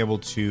being able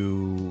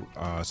to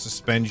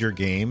suspend your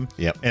game,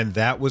 and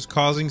that was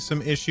causing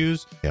some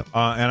issues. And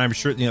I'm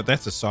sure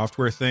that's a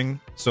software thing,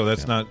 so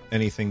that's not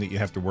anything that you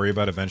have to worry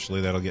about.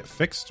 Eventually, that'll get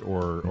fixed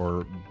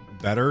or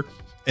better.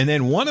 And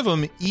then one of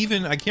them,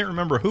 even I can't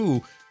remember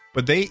who,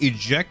 but they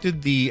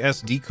ejected the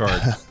SD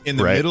card in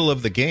the middle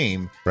of the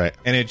game,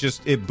 and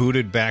it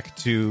booted back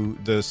to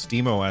the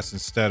SteamOS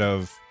instead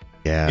of.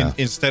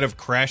 Instead of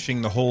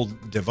crashing the whole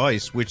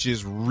device, which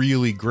is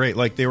really great.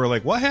 Like, they were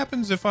like, what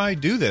happens if I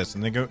do this?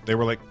 And they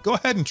were like, go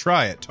ahead and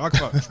try it. Talk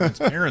about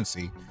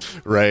transparency.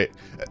 Right.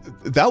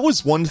 That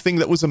was one thing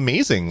that was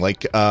amazing.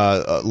 Like,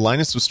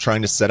 Linus was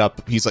trying to set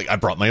up, he's like, I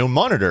brought my own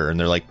monitor. And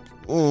they're like,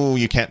 oh,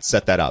 you can't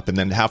set that up. And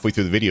then halfway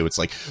through the video, it's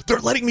like, they're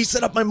letting me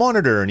set up my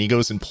monitor. And he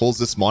goes and pulls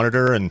this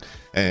monitor and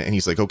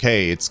he's like,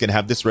 okay, it's going to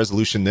have this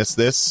resolution,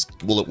 this.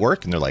 Will it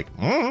work? And they're like,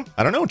 I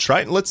don't know. Try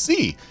it and let's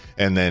see.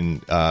 And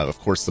then, of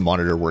course, the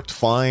monitor worked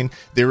fine.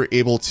 They were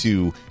able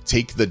to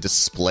take the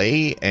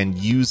display and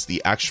use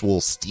the actual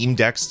Steam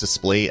Deck's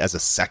display as a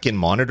second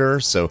monitor.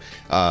 So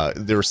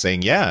they were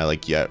saying,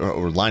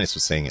 or Linus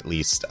was saying at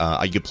least,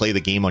 you could play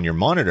the game on your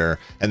monitor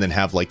and then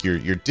have like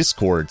your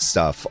Discord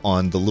stuff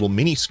on the little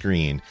mini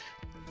screen.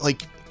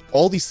 Like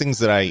all these things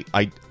that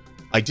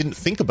I didn't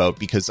think about,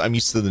 because I'm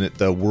used to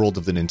the world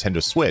of the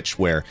Nintendo Switch,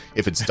 where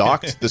if it's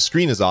docked, the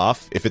screen is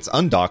off. If it's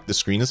undocked, the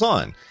screen is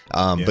on.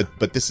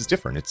 But this is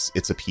different.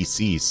 It's a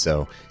PC,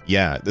 so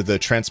yeah, the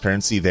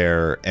transparency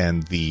there,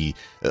 and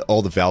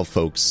all the Valve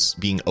folks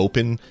being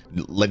open,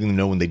 letting them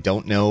know when they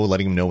don't know,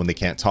 letting them know when they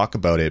can't talk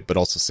about it, but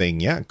also saying,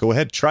 yeah, go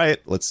ahead, try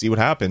it. Let's see what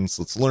happens.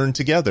 Let's learn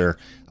together.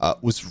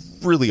 Was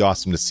really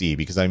awesome to see,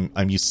 because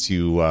I'm used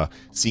to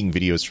seeing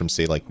videos from,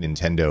 say, like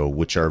Nintendo,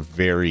 which are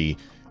very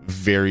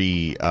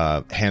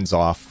hands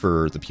off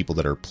for the people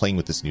that are playing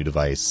with this new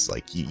device.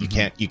 Like you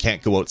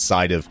can't go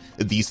outside of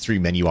these 3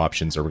 menu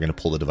options, or we're going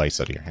to pull the device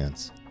out of your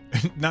hands.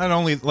 Not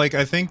only, like,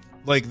 I think,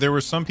 like, there were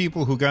some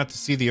people who got to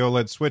see the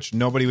OLED Switch.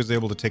 Nobody was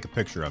able to take a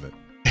picture of it.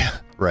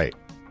 Right.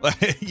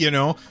 You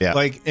know, yeah.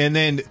 Like, and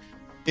then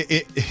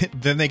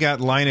then they got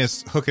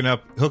Linus hooking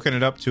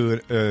it up to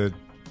an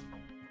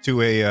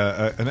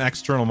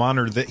external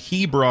monitor that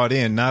he brought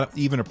in, not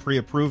even a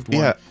pre-approved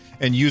one. Yeah.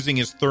 And using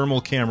his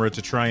thermal camera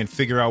to try and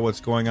figure out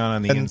what's going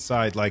on the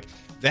inside. Like,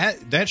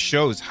 that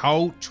shows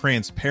how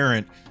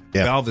transparent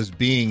Valve is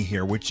being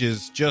here, which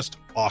is just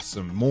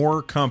awesome.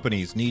 More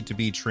companies need to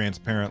be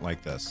transparent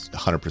like this.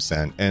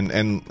 100%.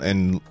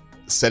 And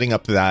setting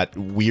up that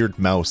weird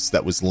mouse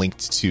that was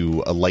linked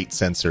to a light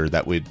sensor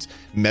that would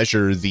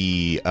measure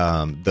the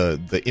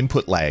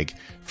input lag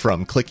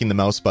from clicking the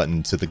mouse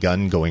button to the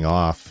gun going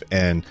off.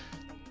 And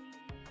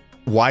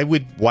why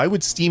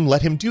would Steam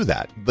let him do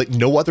that? Like,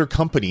 no other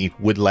company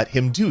would let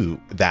him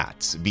do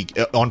that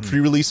on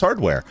pre-release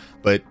hardware.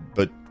 But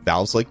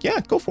Valve's like,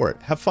 yeah, go for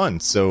it, have fun.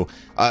 So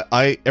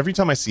I every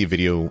time I see a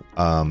video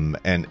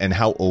and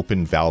how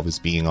open Valve is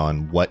being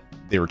on what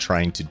they were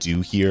trying to do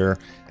here,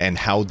 and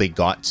how they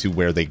got to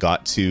where they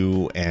got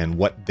to, and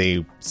what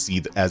they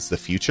see as the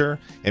future,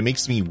 it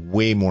makes me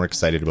way more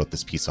excited about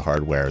this piece of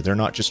hardware. They're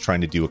not just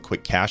trying to do a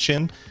quick cash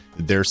in.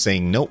 They're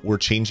saying, no, we're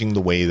changing the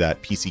way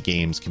that PC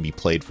games can be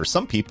played for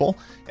some people,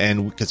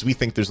 and because we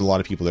think there's a lot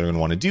of people that are going to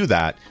want to do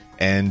that,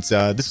 and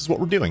this is what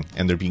we're doing.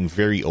 And they're being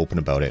very open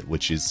about it,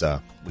 which is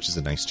a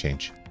nice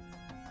change.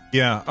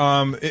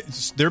 Yeah,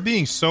 they're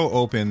being so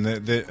open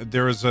that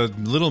there was a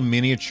little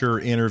miniature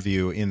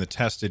interview in the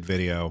tested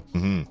video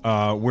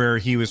where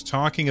he was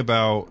talking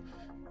about,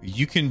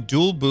 you can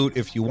dual boot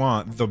if you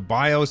want. The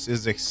BIOS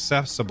is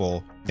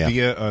accessible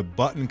via a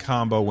button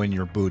combo when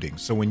you're booting.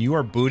 So when you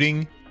are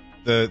booting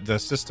the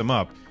system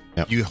up,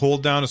 you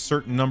hold down a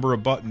certain number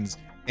of buttons,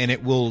 and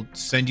it will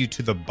send you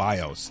to the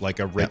BIOS, like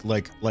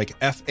like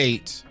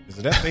F8. Is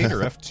it F8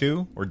 or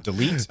F2 or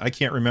delete? I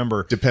can't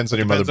remember. Depends on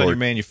your motherboard. Depends on your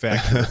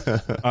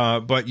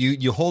manufacturer. But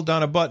you hold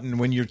down a button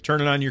when you're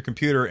turning on your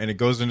computer, and it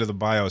goes into the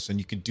BIOS, and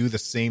you can do the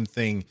same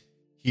thing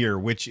here,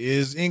 which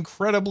is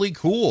incredibly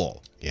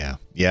cool. Yeah.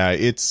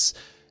 It's,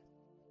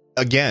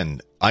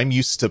 again, I'm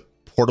used to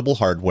portable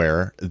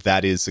hardware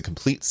that is a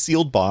complete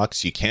sealed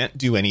box. You can't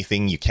do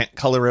anything. You can't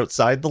color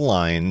outside the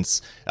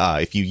lines.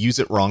 If you use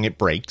it wrong, it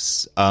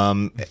breaks.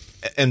 And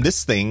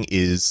this thing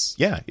is,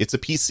 it's a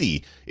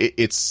PC.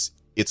 It's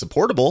a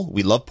portable.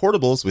 We love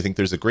portables. We think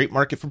there's a great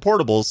market for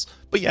portables.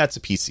 But yeah, it's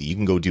a PC. You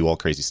can go do all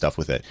crazy stuff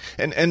with it.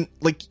 And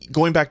like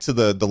going back to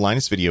the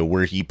Linus video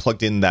where he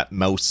plugged in that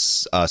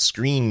mouse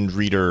screen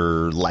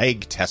reader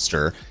lag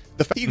tester.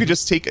 The fact that you could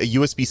just take a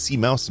USB-C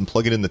mouse and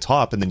plug it in the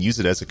top and then use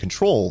it as a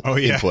control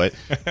input,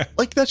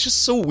 like, that's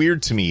just so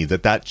weird to me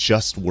that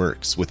just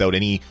works without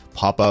any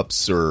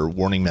pop-ups or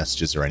warning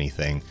messages or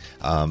anything.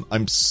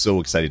 I'm so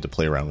excited to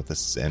play around with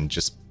this and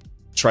just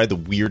try the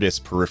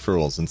weirdest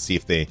peripherals and see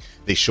if they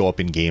show up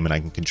in game and I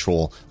can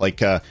control.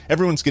 Like,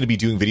 everyone's going to be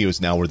doing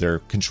videos now where they're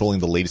controlling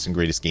the latest and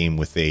greatest game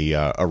with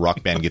a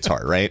Rock Band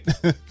guitar, right?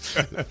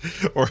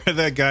 Or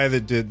that guy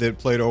that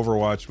played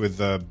Overwatch with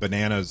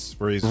bananas,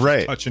 where he's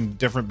touching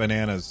different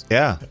bananas.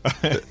 Yeah,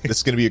 this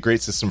is going to be a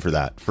great system for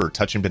that, for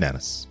touching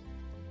bananas.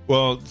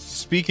 Well,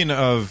 speaking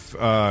of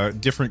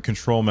different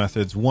control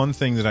methods, one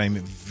thing that I'm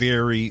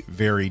very,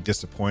 very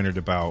disappointed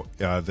about,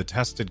 the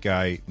tested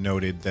guy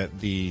noted that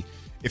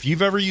if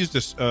you've ever used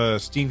a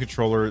Steam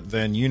controller,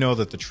 then you know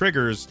that the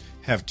triggers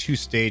have 2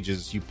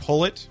 stages. You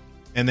pull it,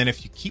 and then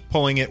if you keep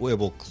pulling it, it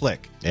will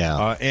click.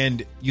 Yeah.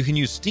 And you can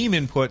use Steam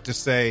input to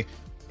say,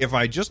 if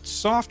I just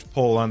soft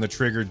pull on the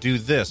trigger, do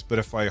this. But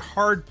if I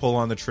hard pull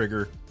on the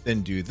trigger,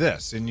 then do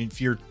this. And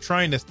if you're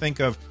trying to think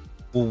of,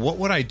 well, what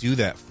would I do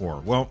that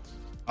for? Well,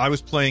 I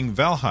was playing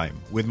Valheim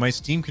with my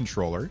Steam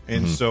controller.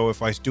 And so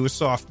if I do a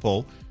soft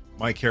pull,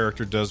 my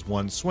character does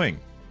 1 swing.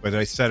 But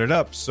I set it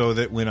up so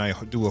that when I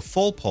do a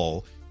full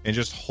pull and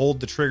just hold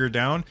the trigger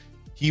down,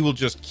 he will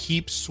just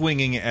keep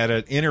swinging at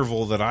an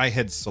interval that I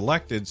had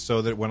selected,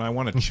 so that when I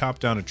want to chop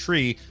down a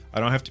tree,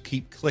 I don't have to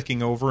keep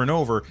clicking over and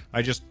over.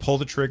 I just pull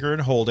the trigger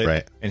and hold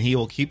it, and he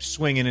will keep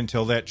swinging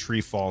until that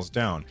tree falls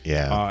down.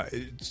 Yeah.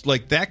 It's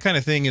like, that kind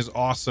of thing is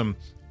awesome.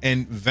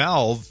 And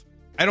Valve,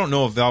 I don't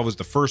know if Valve was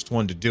the first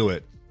one to do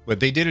it, but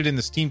they did it in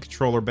the Steam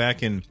controller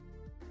back in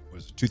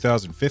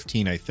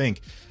 2015, I think.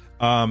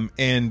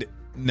 And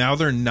now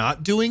they're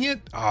not doing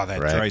it. Oh,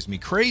 that Right. drives me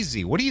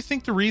crazy. What do you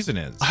think the reason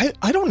is?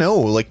 I don't know.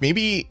 Like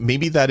maybe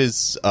that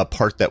is a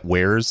part that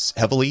wears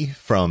heavily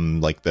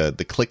from like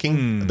the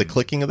clicking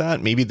of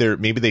that. Maybe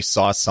they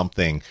saw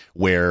something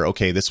where,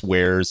 okay, this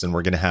wears and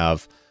we're going to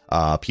have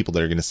people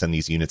that are going to send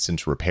these units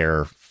into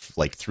repair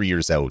like 3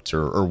 years out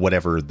or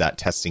whatever that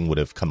testing would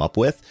have come up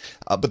with.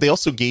 But they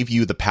also gave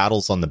you the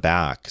paddles on the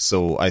back.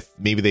 So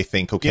maybe they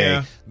think,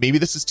 okay, maybe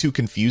this is too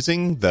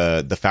confusing.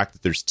 The fact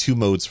that there's 2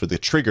 modes for the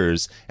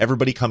triggers,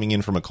 everybody coming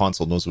in from a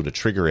console knows what a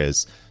trigger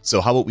is.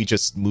 So how about we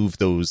just move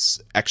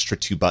those extra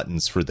 2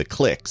 buttons for the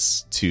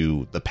clicks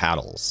to the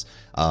paddles?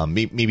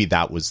 Maybe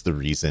that was the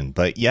reason.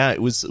 But yeah,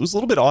 it was a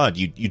little bit odd.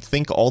 You'd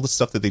think all the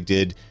stuff that they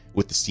did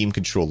with the Steam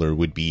controller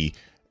would be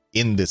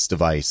in this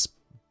device,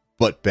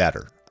 but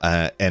better.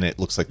 And it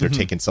looks like they're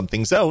taking some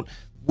things out,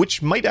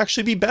 which might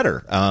actually be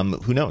better.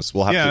 Who knows?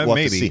 We'll have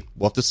to see.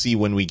 We'll have to see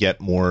when we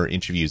get more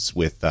interviews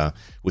with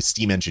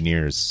Steam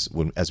engineers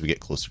as we get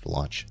closer to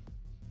launch.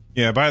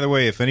 Yeah, by the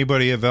way, if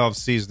anybody at Valve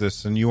sees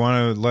this and you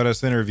want to let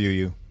us interview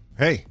you,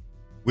 hey,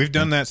 we've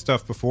done that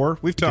stuff before.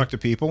 We've talked to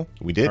people.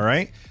 We did. All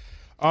right.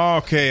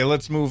 Okay,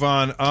 let's move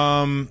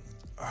on.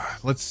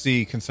 Let's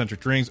see,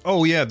 concentric rings.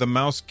 Oh, yeah, the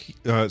mouse.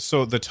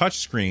 So the touch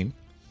screen,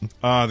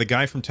 the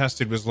guy from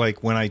Tested was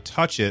like, when I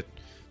touch it,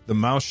 the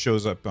mouse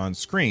shows up on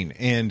screen.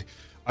 And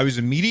I was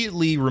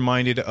immediately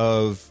reminded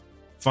of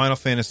Final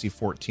Fantasy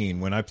XIV.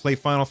 When I play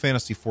Final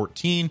Fantasy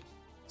XIV,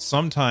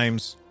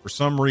 sometimes, for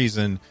some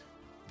reason,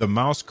 the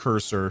mouse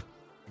cursor,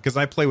 because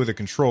I play with a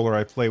controller,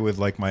 I play with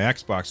like my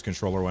Xbox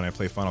controller when I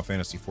play Final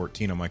Fantasy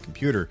XIV on my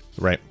computer.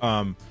 Right.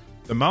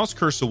 The mouse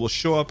cursor will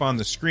show up on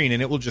the screen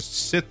and it will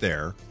just sit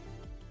there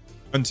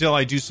until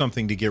I do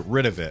something to get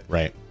rid of it.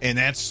 Right. And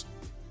it's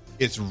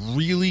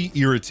really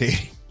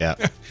irritating. Yeah.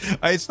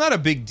 It's not a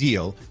big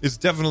deal. It's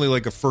definitely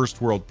like a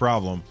first world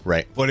problem.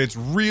 Right. But it's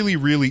really,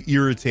 really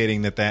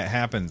irritating that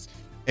happens.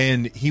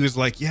 And he was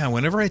like, yeah,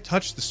 whenever I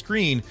touch the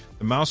screen,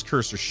 the mouse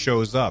cursor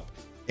shows up.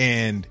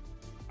 And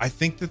I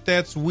think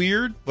that's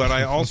weird, but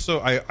I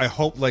also, I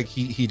hope, like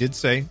he did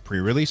say,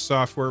 pre-release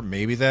software,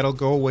 maybe that'll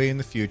go away in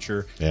the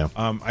future. Yeah.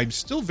 I'm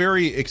still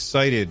very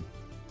excited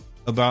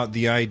about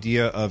the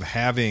idea of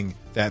having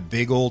that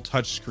big old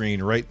touch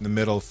screen right in the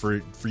middle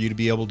for you to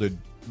be able to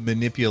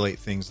manipulate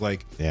things.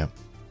 Like, yeah,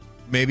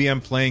 maybe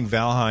I'm playing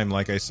Valheim,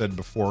 like I said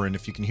before, and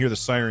if you can hear the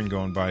siren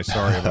going by,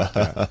 sorry about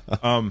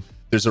that.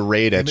 There's a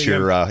raid at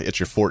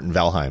your fort in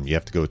Valheim. You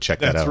have to go check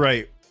that out. That's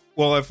right.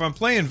 Well, if I'm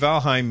playing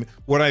Valheim,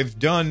 what I've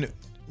done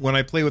when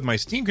I play with my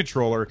Steam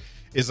controller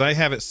is I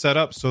have it set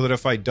up so that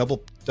if I double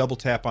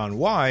tap on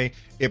Y,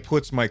 it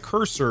puts my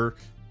cursor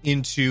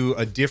into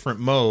a different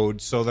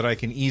mode so that I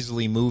can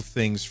easily move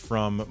things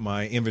from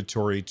my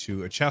inventory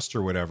to a chest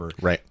or whatever.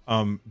 Right.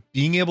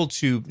 Being able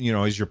to,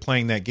 as you're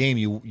playing that game,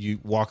 you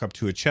walk up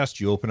to a chest,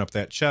 you open up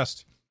that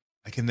chest.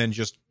 I can then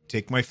just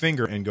take my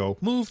finger and go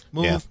move,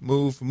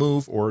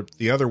 or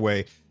the other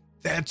way.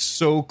 That's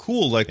so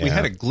cool. Like we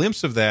had a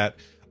glimpse of that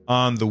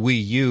on the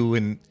Wii U,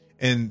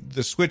 and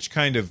the Switch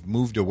kind of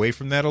moved away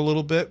from that a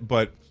little bit,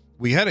 but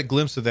we had a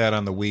glimpse of that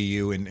on the Wii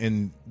U,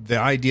 and the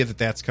idea that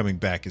that's coming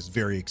back is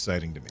very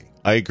exciting to me.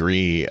 I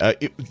agree.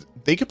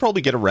 They could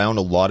probably get around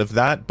a lot of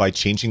that by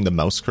changing the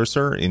mouse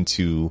cursor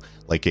into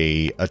like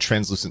a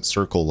translucent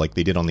circle like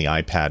they did on the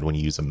iPad when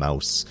you use a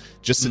mouse.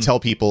 Just to tell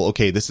people,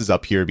 okay, this is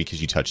up here because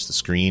you touch the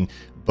screen,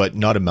 but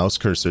not a mouse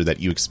cursor that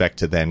you expect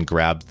to then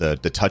grab the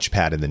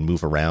touchpad and then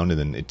move around and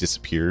then it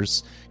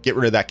disappears. Get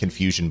rid of that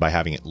confusion by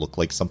having it look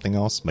like something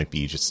else. Might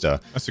be just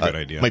that's a good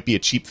idea. Might be a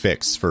cheap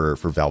fix for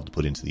Valve to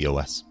put into the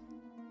OS.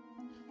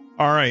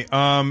 All right.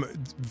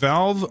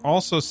 Valve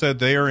also said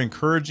they are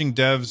encouraging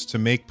devs to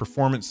make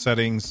performance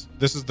settings.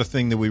 This is the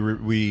thing that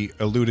we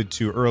alluded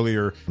to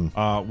earlier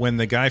when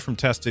the guy from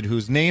Tested,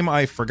 whose name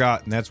I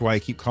forgot, and that's why I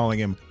keep calling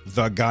him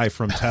the guy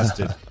from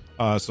Tested.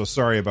 So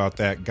sorry about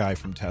that, guy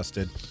from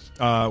Tested.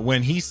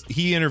 When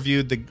he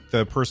interviewed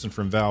the person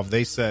from Valve,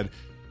 they said,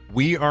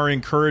 we are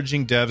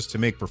encouraging devs to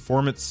make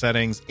performance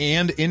settings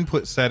and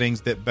input settings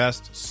that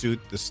best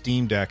suit the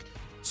Steam Deck.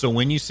 So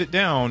when you sit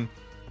down,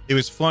 it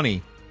was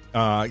funny.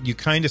 You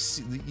kind of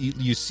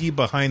see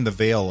behind the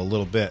veil a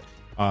little bit.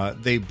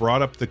 They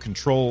brought up the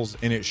controls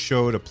and it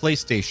showed a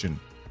PlayStation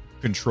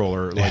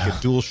controller, like a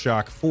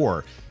DualShock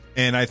 4.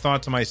 And I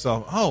thought to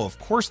myself, oh, of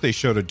course they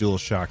showed a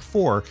DualShock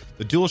 4.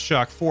 The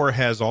DualShock 4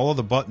 has all of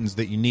the buttons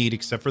that you need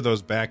except for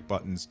those back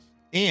buttons.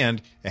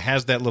 And it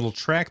has that little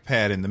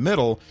trackpad in the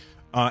middle.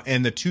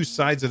 And the two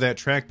sides of that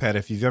trackpad,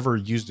 if you've ever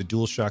used a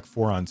DualShock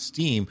 4 on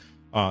Steam,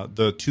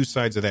 the two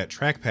sides of that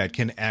trackpad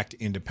can act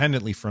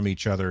independently from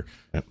each other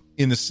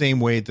in the same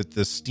way that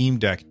the Steam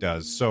Deck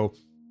does. So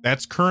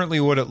that's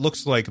currently what it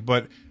looks like.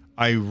 But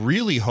I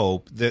really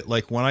hope that,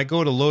 like, when I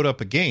go to load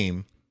up a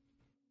game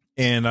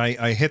and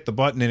I hit the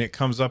button and it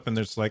comes up and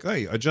there's like,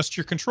 hey, adjust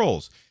your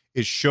controls,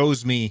 it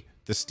shows me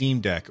the Steam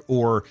Deck,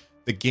 or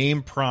the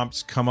game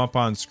prompts come up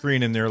on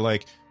screen and they're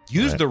like,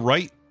 use the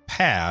right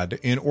pad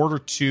in order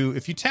to,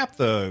 if you tap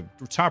the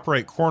top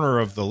right corner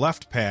of the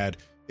left pad,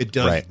 it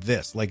does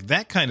this. Like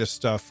that kind of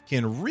stuff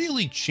can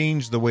really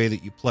change the way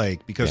that you play,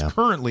 because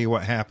currently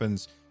what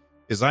happens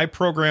is I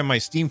program my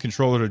Steam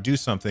controller to do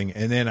something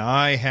and then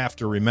I have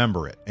to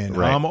remember it. And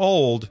I'm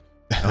old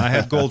and I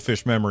have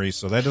goldfish memory,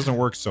 so that doesn't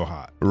work so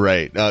hot.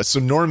 Right. So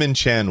Norman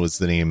Chan was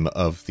the name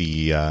of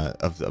the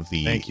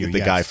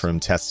guy from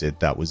Tested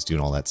that was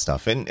doing all that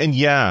stuff. And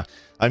yeah,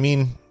 I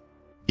mean,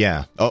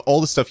 yeah,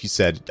 all the stuff you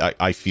said,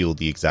 I feel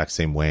the exact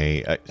same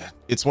way.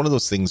 It's one of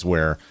those things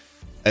where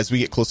as we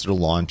get closer to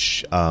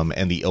launch,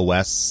 and the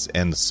OS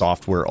and the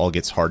software all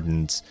gets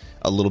hardened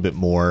a little bit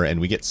more, and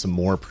we get some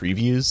more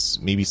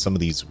previews, maybe some of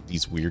these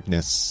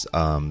weirdness,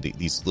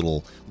 these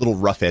little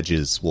rough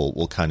edges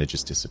will kind of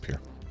just disappear.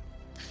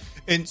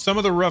 And some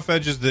of the rough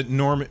edges that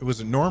Norman...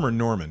 Was it Norm or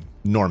Norman?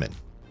 Norman.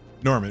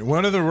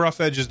 One of the rough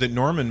edges that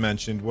Norman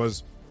mentioned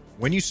was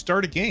when you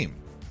start a game.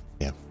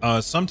 Yeah.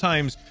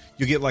 Sometimes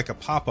you get like a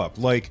pop-up.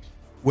 Like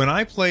when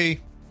I play,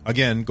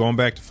 again, going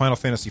back to Final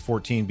Fantasy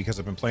 14, because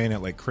I've been playing it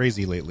like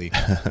crazy lately.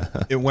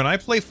 When I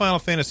play Final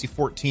Fantasy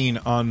 14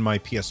 on my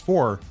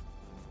PS4,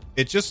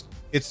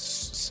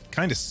 it's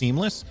kind of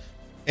seamless.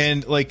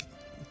 And like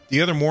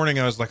the other morning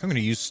I was like, I'm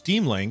going to use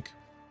Steam Link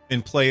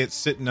and play it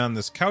sitting on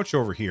this couch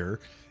over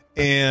here.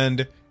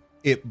 And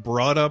it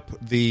brought up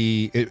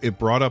the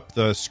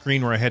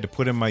screen where I had to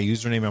put in my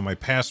username and my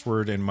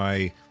password and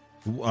my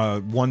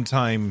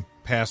one-time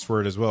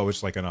password as well, which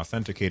is like an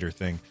authenticator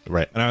thing.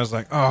 Right. And I was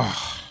like,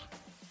 oh,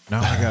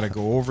 now I got to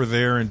go over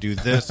there and do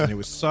this. And it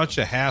was such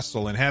a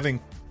hassle. And having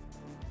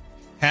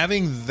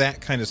that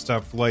kind of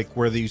stuff, like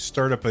where you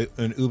start up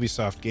an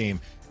Ubisoft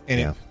game and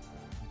it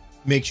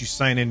makes you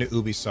sign into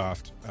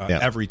Ubisoft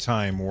every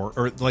time,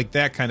 or like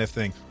that kind of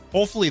thing.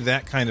 Hopefully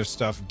that kind of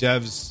stuff,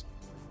 devs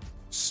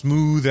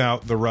smooth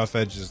out the rough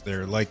edges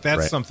there. Like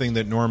that's something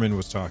that Norman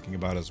was talking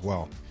about as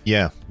well.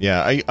 Yeah,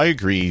 I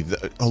agree.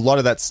 A lot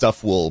of that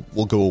stuff will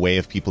go away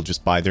if people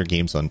just buy their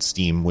games on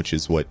Steam, which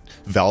is what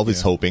Valve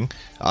is hoping.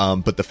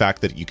 But the fact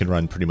that you can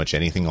run pretty much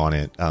anything on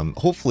it,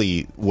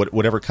 hopefully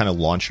whatever kind of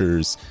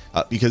launchers,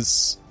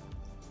 because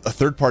a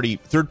third party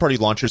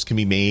launchers can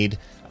be made.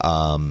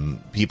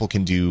 People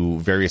can do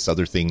various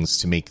other things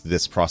to make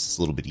this process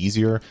a little bit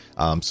easier.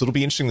 So it'll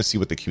be interesting to see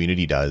what the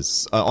community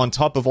does on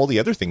top of all the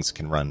other things that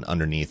can run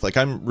underneath. Like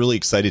I'm really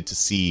excited to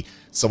see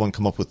someone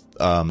come up with,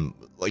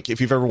 like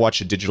if you've ever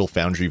watched a Digital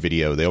Foundry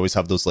video, they always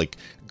have those like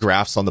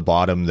graphs on the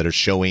bottom that are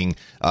showing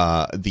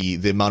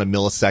the amount of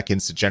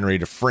milliseconds to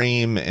generate a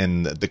frame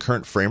and the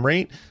current frame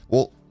rate.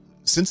 Well,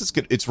 since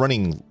it's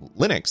running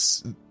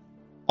Linux,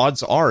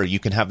 odds are you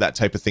can have that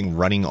type of thing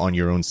running on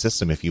your own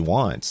system if you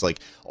want. It's like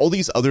all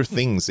these other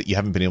things that you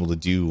haven't been able to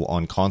do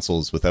on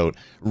consoles without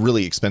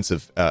really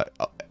expensive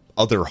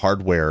other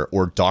hardware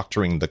or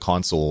doctoring the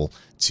console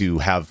to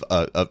have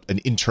an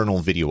internal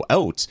video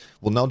out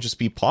will now just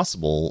be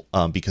possible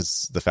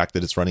because the fact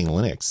that it's running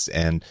Linux,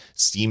 and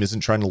Steam isn't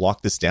trying to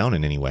lock this down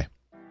in any way.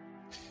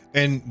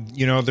 And,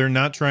 you know, they're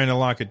not trying to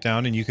lock it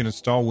down, and you can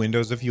install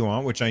Windows if you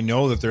want, which I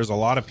know that there's a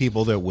lot of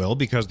people that will,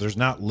 because there's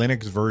not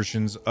Linux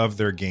versions of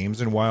their games.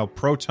 And while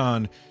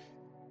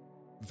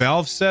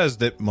Valve says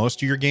that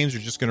most of your games are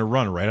just going to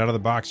run right out of the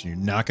box and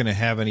you're not going to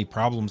have any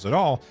problems at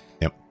all.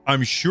 Yep.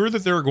 I'm sure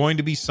that there are going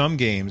to be some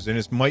games, and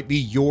it might be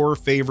your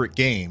favorite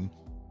game,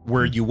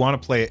 where you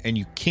want to play it and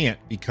you can't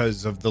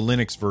because of the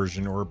Linux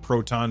version, or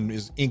Proton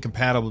is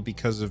incompatible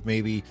because of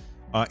maybe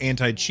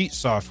anti-cheat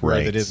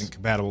software that isn't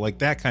compatible, like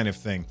that kind of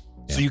thing.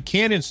 Yeah. So you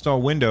can't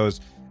install Windows.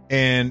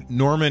 And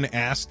Norman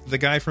asked the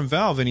guy from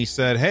Valve, and he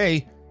said,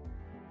 hey,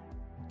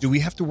 do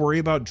we have to worry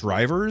about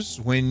drivers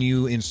when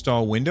you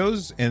install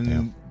Windows?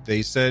 And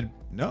they said,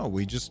 no,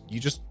 you just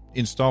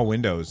install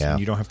Windows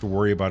and you don't have to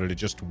worry about it. It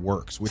just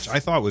works, which I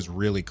thought was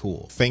really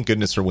cool. Thank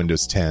goodness for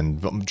Windows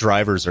 10.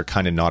 Drivers are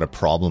kind of not a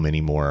problem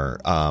anymore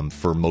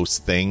for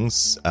most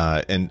things.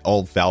 And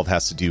all Valve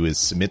has to do is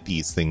submit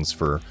these things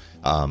for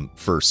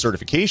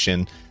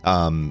certification,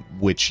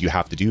 which you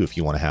have to do if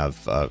you want to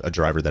have a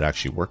driver that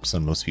actually works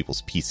on most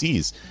people's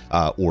PCs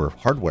or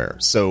hardware.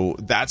 So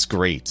that's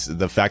great.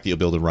 The fact that you'll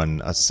be able to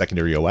run a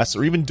secondary OS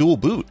or even dual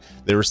boot.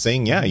 They were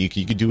saying, you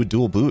could do a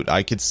dual boot.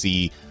 I could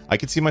see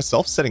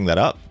myself setting that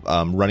up,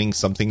 running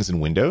some things in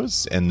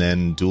Windows and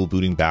then dual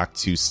booting back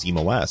to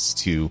SteamOS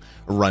to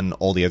run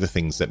all the other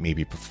things that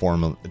maybe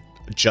perform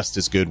just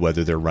as good,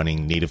 whether they're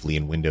running natively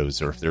in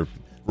Windows or if they're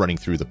running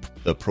through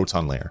the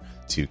Proton layer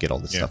to get all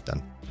this stuff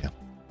done.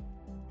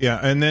 Yeah,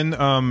 and then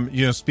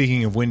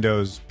speaking of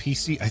Windows,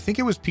 PC, I think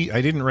it was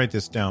I didn't write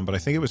this down, but I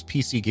think it was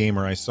PC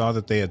Gamer. I saw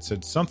that they had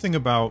said something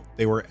about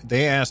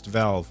they asked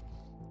Valve,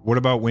 what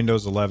about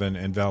Windows 11?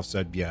 And Valve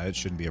said, yeah, it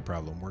shouldn't be a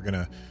problem. We're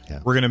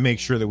gonna make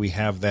sure that we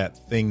have that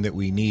thing that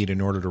we need in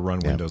order to run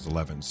Windows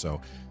 11.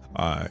 So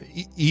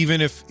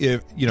even if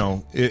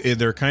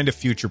they're kind of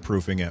future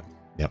proofing it.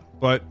 Yep.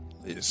 But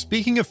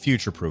speaking of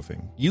future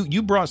proofing,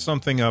 you brought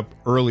something up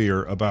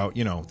earlier about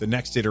the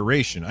next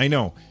iteration. I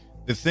know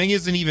the thing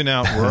isn't even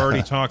out. We're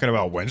already talking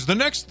about when's the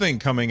next thing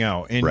coming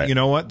out, and you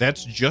know what?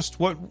 That's just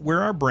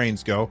where our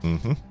brains go.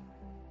 Mm-hmm.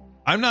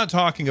 I'm not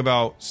talking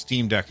about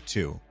Steam Deck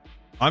 2.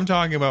 I'm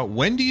talking about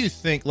when do you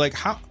think, like,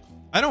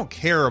 I don't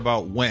care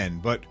about when,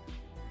 but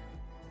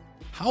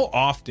how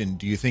often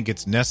do you think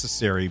it's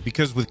necessary?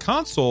 Because with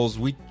consoles,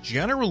 we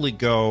generally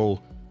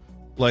go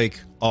like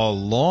a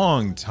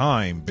long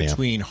time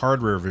between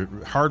hardware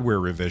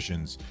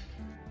revisions.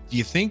 Do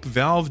you think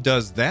Valve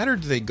does that, or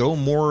do they go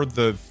more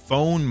the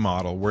phone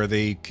model where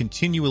they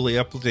continually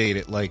update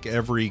it like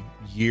every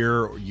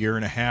year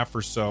and a half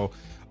or so?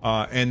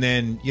 And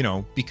then, you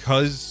know,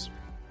 because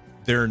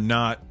they're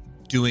not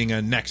doing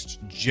a next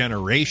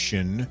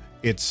generation,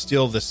 it's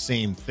still the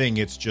same thing.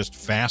 It's just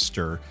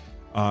faster.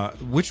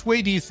 Which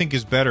way do you think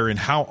is better, and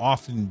how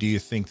often do you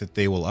think that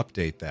they will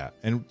update that?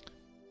 And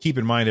keep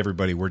in mind,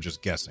 everybody, we're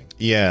just guessing.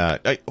 Yeah,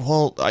 I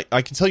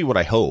can tell you what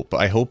I hope.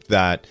 I hope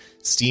that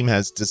Steam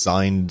has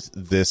designed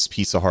this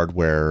piece of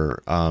hardware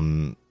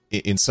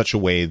in such a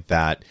way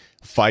that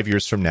 5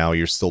 years from now,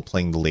 you're still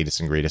playing the latest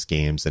and greatest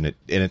games, and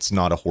it's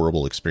not a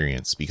horrible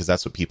experience, because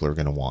that's what people are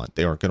going to want.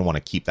 They are going to want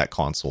to keep that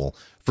console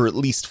for at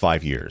least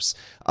 5 years.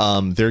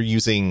 They're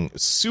using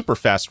super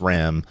fast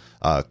RAM,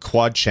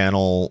 quad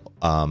channel,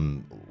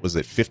 was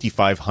it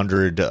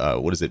 5,500?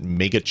 What is it?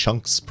 Mega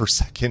chunks per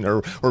second,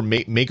 or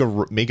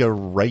mega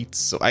writes?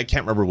 So I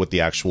can't remember what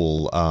the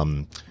actual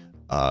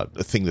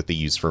thing that they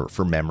use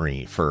for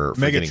memory for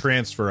mega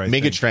transfer.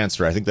 Mega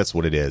transfer. I think that's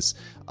what it is.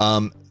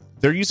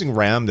 They're using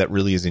RAM that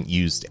really isn't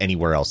used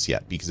anywhere else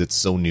yet, because it's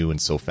so new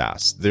and so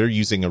fast. They're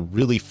using a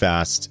really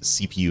fast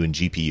CPU and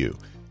GPU.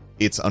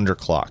 It's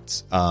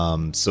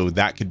underclocked, so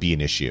that could be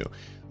an issue.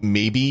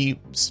 Maybe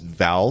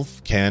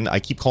Valve can. I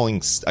keep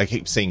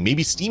saying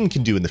maybe Steam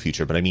can do in the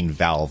future, but I mean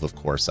Valve, of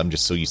course. I'm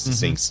just so used to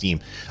saying Steam.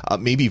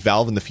 Maybe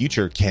Valve in the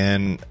future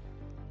can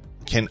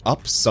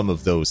up some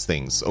of those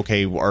things.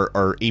 Okay,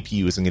 our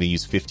APU isn't going to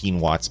use 15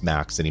 watts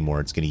max anymore.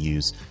 It's going to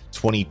use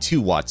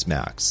 22 watts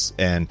max,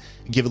 and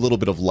give a little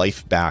bit of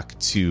life back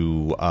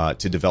to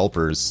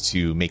developers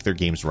to make their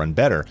games run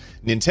better.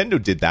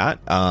 Nintendo did that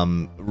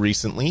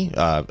recently.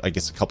 I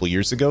guess a couple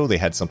years ago, they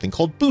had something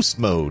called Boost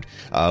Mode,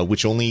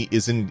 which only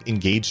is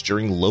engaged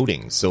during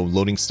loading. So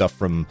loading stuff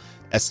from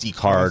SD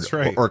card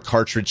or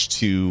cartridge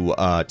to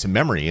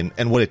memory,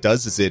 and what it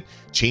does is it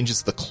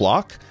changes the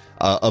clock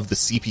of the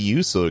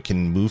CPU, so it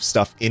can move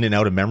stuff in and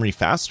out of memory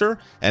faster.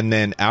 And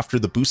then after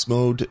the boost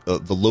mode,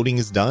 the loading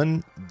is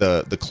done,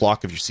 the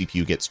clock of your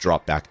CPU gets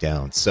dropped back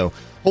down. So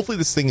hopefully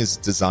this thing is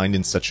designed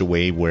in such a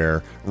way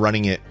where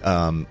running it,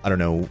 I don't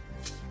know,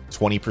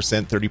 20%,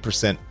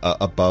 30%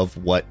 above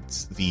what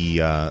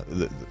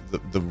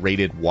the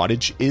rated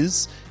wattage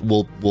is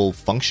will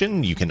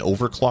function. You can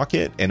overclock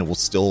it, and it will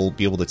still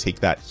be able to take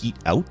that heat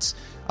out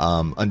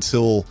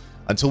until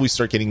we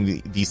start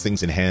getting these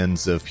things in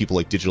hands of people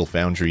like Digital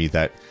Foundry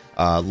that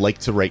like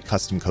to write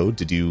custom code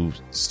to do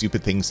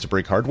stupid things to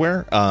break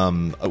hardware.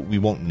 We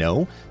won't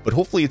know, but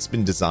hopefully it's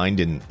been designed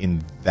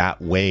in that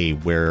way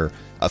where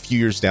a few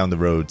years down the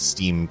road,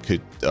 Steam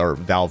could, or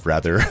Valve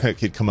rather,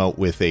 could come out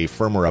with a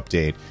firmware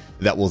update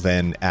that will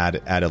then add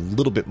a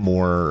little bit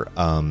more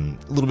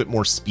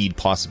speed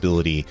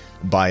possibility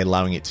by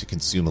allowing it to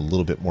consume a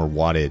little bit more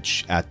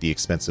wattage at the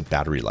expense of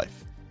battery life.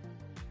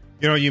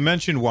 You know, you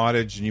mentioned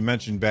wattage and you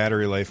mentioned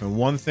battery life, and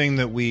one thing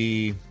that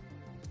we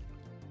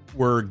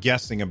were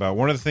guessing about,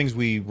 one of the things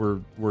we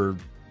were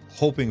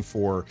hoping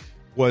for,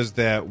 was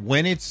that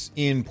when it's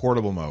in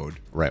portable mode,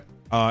 right,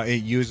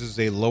 it uses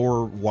a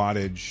lower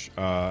wattage,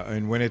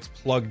 and when it's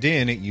plugged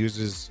in, it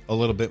uses a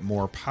little bit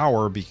more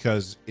power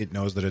because it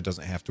knows that it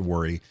doesn't have to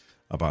worry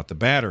about the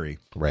battery.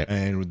 Right,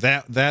 and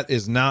that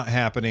is not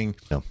happening.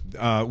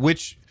 No.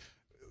 Which.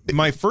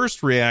 My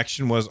first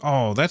reaction was,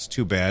 oh, that's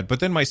too bad.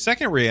 But then my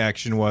second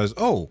reaction was,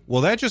 oh,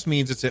 well, that just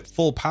means it's at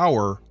full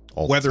power,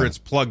 whether it's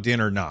plugged in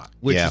or not,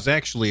 which is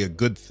actually a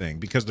good thing,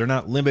 because they're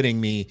not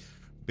limiting me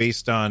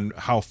based on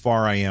how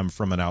far I am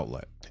from an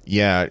outlet.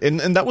 Yeah,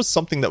 and that was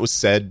something that was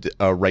said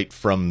right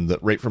from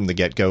the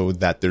get-go,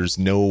 that there's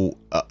no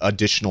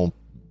additional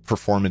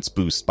performance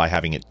boost by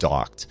having it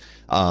docked.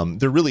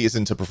 There really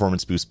isn't a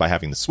performance boost by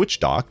having the Switch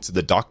docked.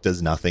 The dock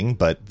does nothing,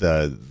 but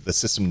the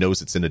system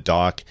knows it's in a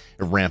dock.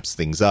 It ramps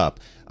things up.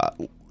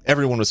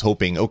 Everyone was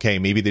hoping, okay,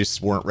 maybe they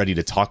just weren't ready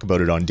to talk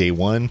about it on day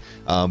one,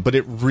 but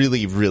it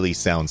really, really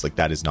sounds like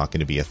that is not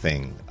going to be a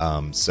thing.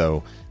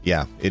 So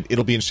yeah,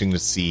 it'll be interesting to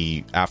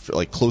see after,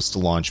 like, close to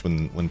launch,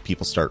 when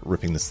people start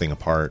ripping this thing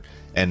apart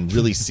and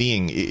really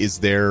seeing, is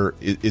there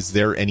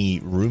any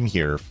room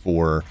here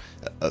for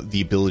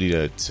the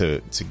ability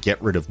to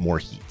get rid of more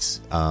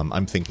heat?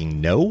 I'm thinking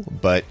no,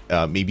 but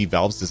maybe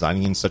Valve's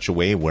designing in such a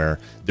way where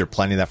they're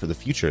planning that for the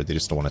future. They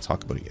just don't want to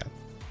talk about it yet.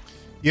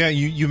 Yeah,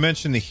 you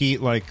mentioned the heat,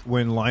 like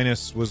when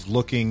Linus was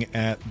looking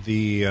at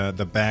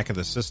the back of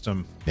the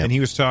system, yep, and he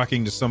was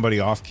talking to somebody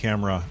off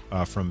camera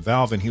from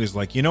Valve, and he was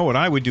like, you know what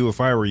I would do if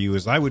I were you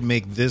is I would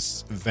make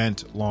this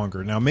vent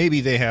longer. Now,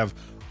 maybe they have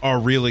a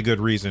really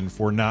good reason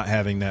for not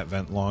having that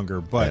vent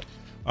longer, but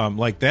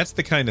like that's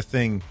the kind of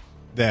thing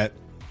that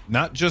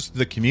not just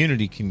the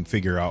community can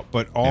figure out,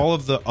 but all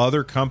of the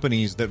other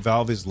companies that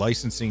Valve is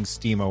licensing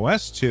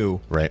SteamOS to,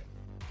 right?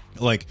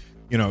 Like,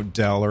 you know,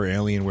 Dell or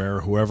Alienware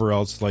or whoever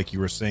else, like you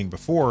were saying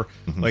before,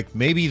 like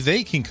maybe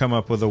they can come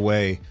up with a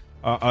way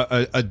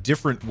a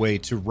different way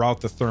to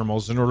route the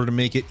thermals in order to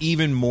make it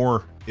even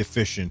more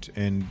efficient.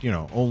 And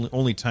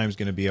only time's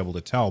going to be able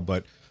to tell.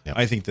 But yep.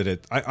 I think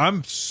that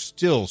I'm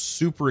still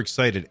super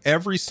excited.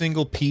 Every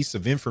single piece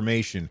of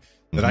information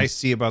that I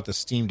see about the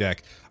Steam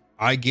Deck,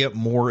 I get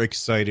more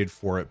excited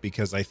for it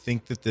because I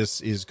think that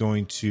this is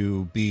going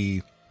to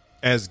be,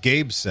 as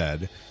Gabe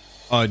said,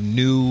 a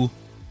new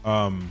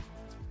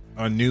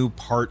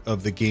part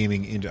of the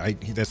gaming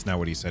industry. That's not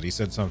what he said. He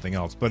said something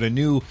else, but a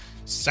new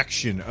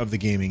section of the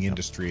gaming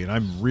industry, and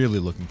I'm really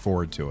looking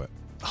forward to it.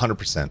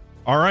 100%.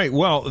 All right,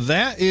 well,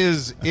 that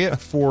is it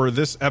for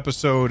this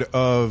episode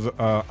of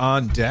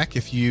On Deck.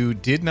 If you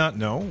did not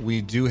know,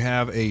 we do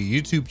have a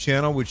YouTube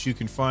channel, which you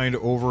can find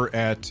over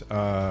at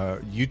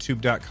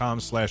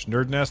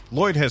youtube.com/nerdnest.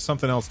 Lloyd has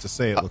something else to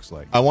say, it looks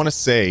like. I want to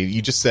say,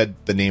 you just said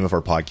the name of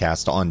our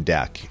podcast, On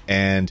Deck,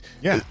 and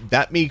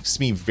that makes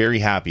me very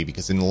happy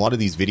because in a lot of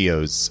these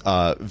videos,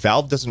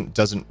 Valve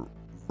doesn't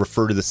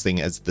refer to this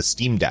thing as the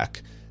Steam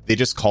Deck. They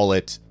just call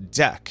it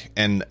Deck,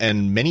 and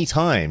many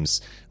times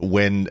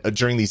when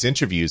during these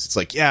interviews, it's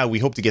like, yeah, we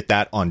hope to get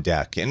that on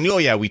deck, and oh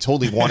yeah, we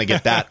totally want to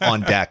get that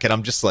on deck, and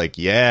I'm just like,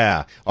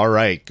 yeah, all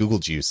right, Google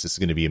Juice, this is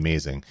going to be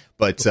amazing.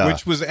 But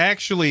which was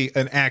actually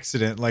an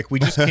accident. Like, we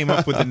just came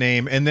up with the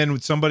name, and then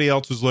somebody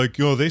else was like,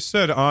 yo, they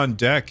said On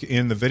Deck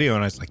in the video,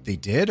 and I was like, they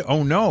did?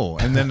 Oh no.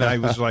 And then I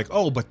was like,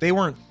 oh, but they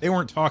weren't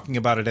talking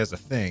about it as a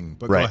thing.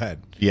 But right. Go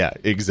ahead. Yeah,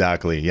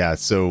 exactly. Yeah,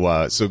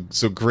 so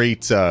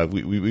great.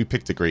 We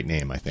picked a great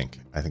name. I think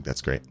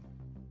that's great.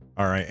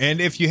 All right, and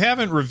if you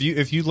haven't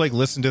if you'd like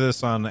listen to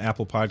this on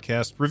Apple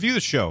Podcast, review the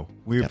show.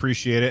 We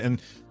appreciate it,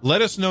 and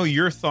let us know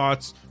your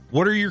thoughts.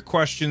 What are your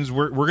questions?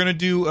 We're gonna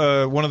do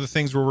one of the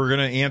things where we're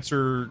gonna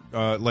answer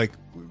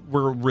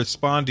we'll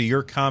respond to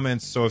your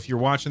comments. So if you're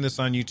watching this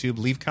on YouTube,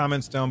 leave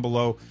comments down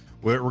below.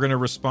 We're gonna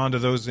respond to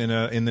those in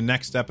the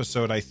next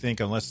episode, I think,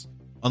 unless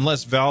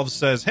Valve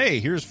says, hey,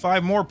 here's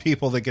 5 more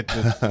people that get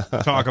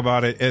to talk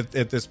about it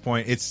at this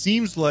point. It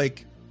seems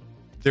like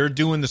they're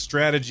doing the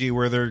strategy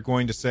where they're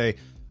going to say,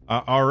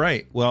 all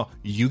right, well,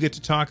 you get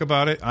to talk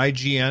about it,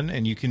 IGN,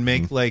 and you can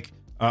make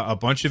a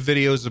bunch of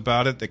videos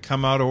about it that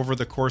come out over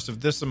the course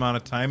of this amount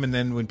of time. And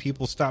then when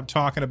people stop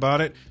talking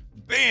about it,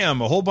 bam,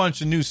 a whole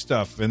bunch of new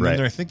stuff. And then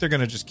I think they're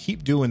going to just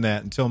keep doing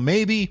that until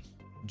maybe,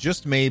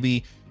 just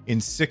maybe, in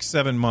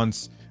 6-7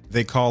 months,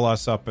 they call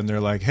us up and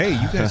they're like, hey,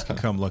 you guys can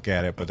come look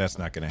at it, but that's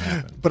not going to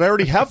happen. But I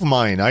already have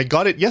mine. I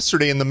got it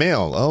yesterday in the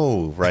mail.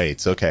 Oh,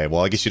 right. Okay.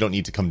 Well, I guess you don't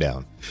need to come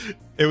down.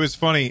 It was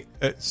funny.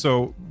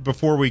 So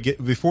before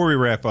we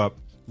wrap up,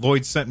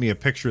 Lloyd sent me a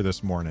picture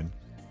this morning,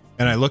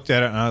 and I looked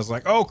at it and I was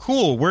like, oh,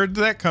 cool. Where did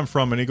that come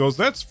from? And he goes,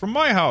 that's from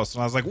my house.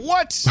 And I was like,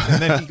 what?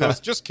 And then he goes,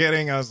 just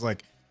kidding. I was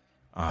like,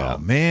 oh,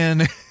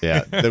 man.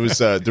 Yeah, there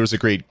was a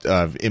great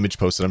image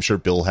posted. I'm sure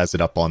Bill has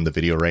it up on the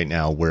video right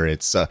now, where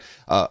it's a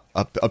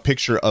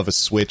picture of a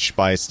Switch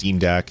by a Steam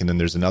Deck, and then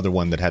there's another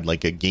one that had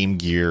like a Game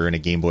Gear and a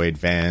Game Boy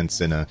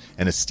Advance and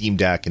a Steam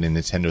Deck and a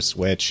Nintendo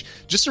Switch,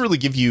 just to really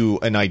give you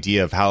an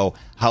idea of how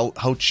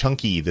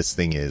chunky this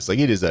thing is. Like,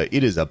 it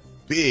is a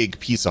big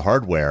piece of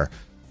hardware,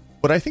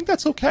 but I think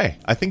that's okay.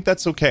 I think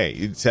that's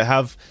okay to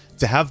have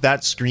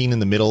that screen in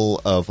the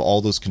middle of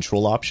all those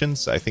control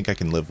options. I think I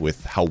can live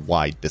with how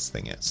wide this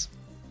thing is.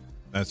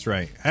 That's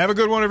right. Have a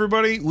good one,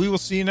 everybody. We will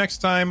see you next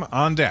time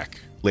on Deck.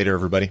 Later,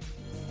 everybody.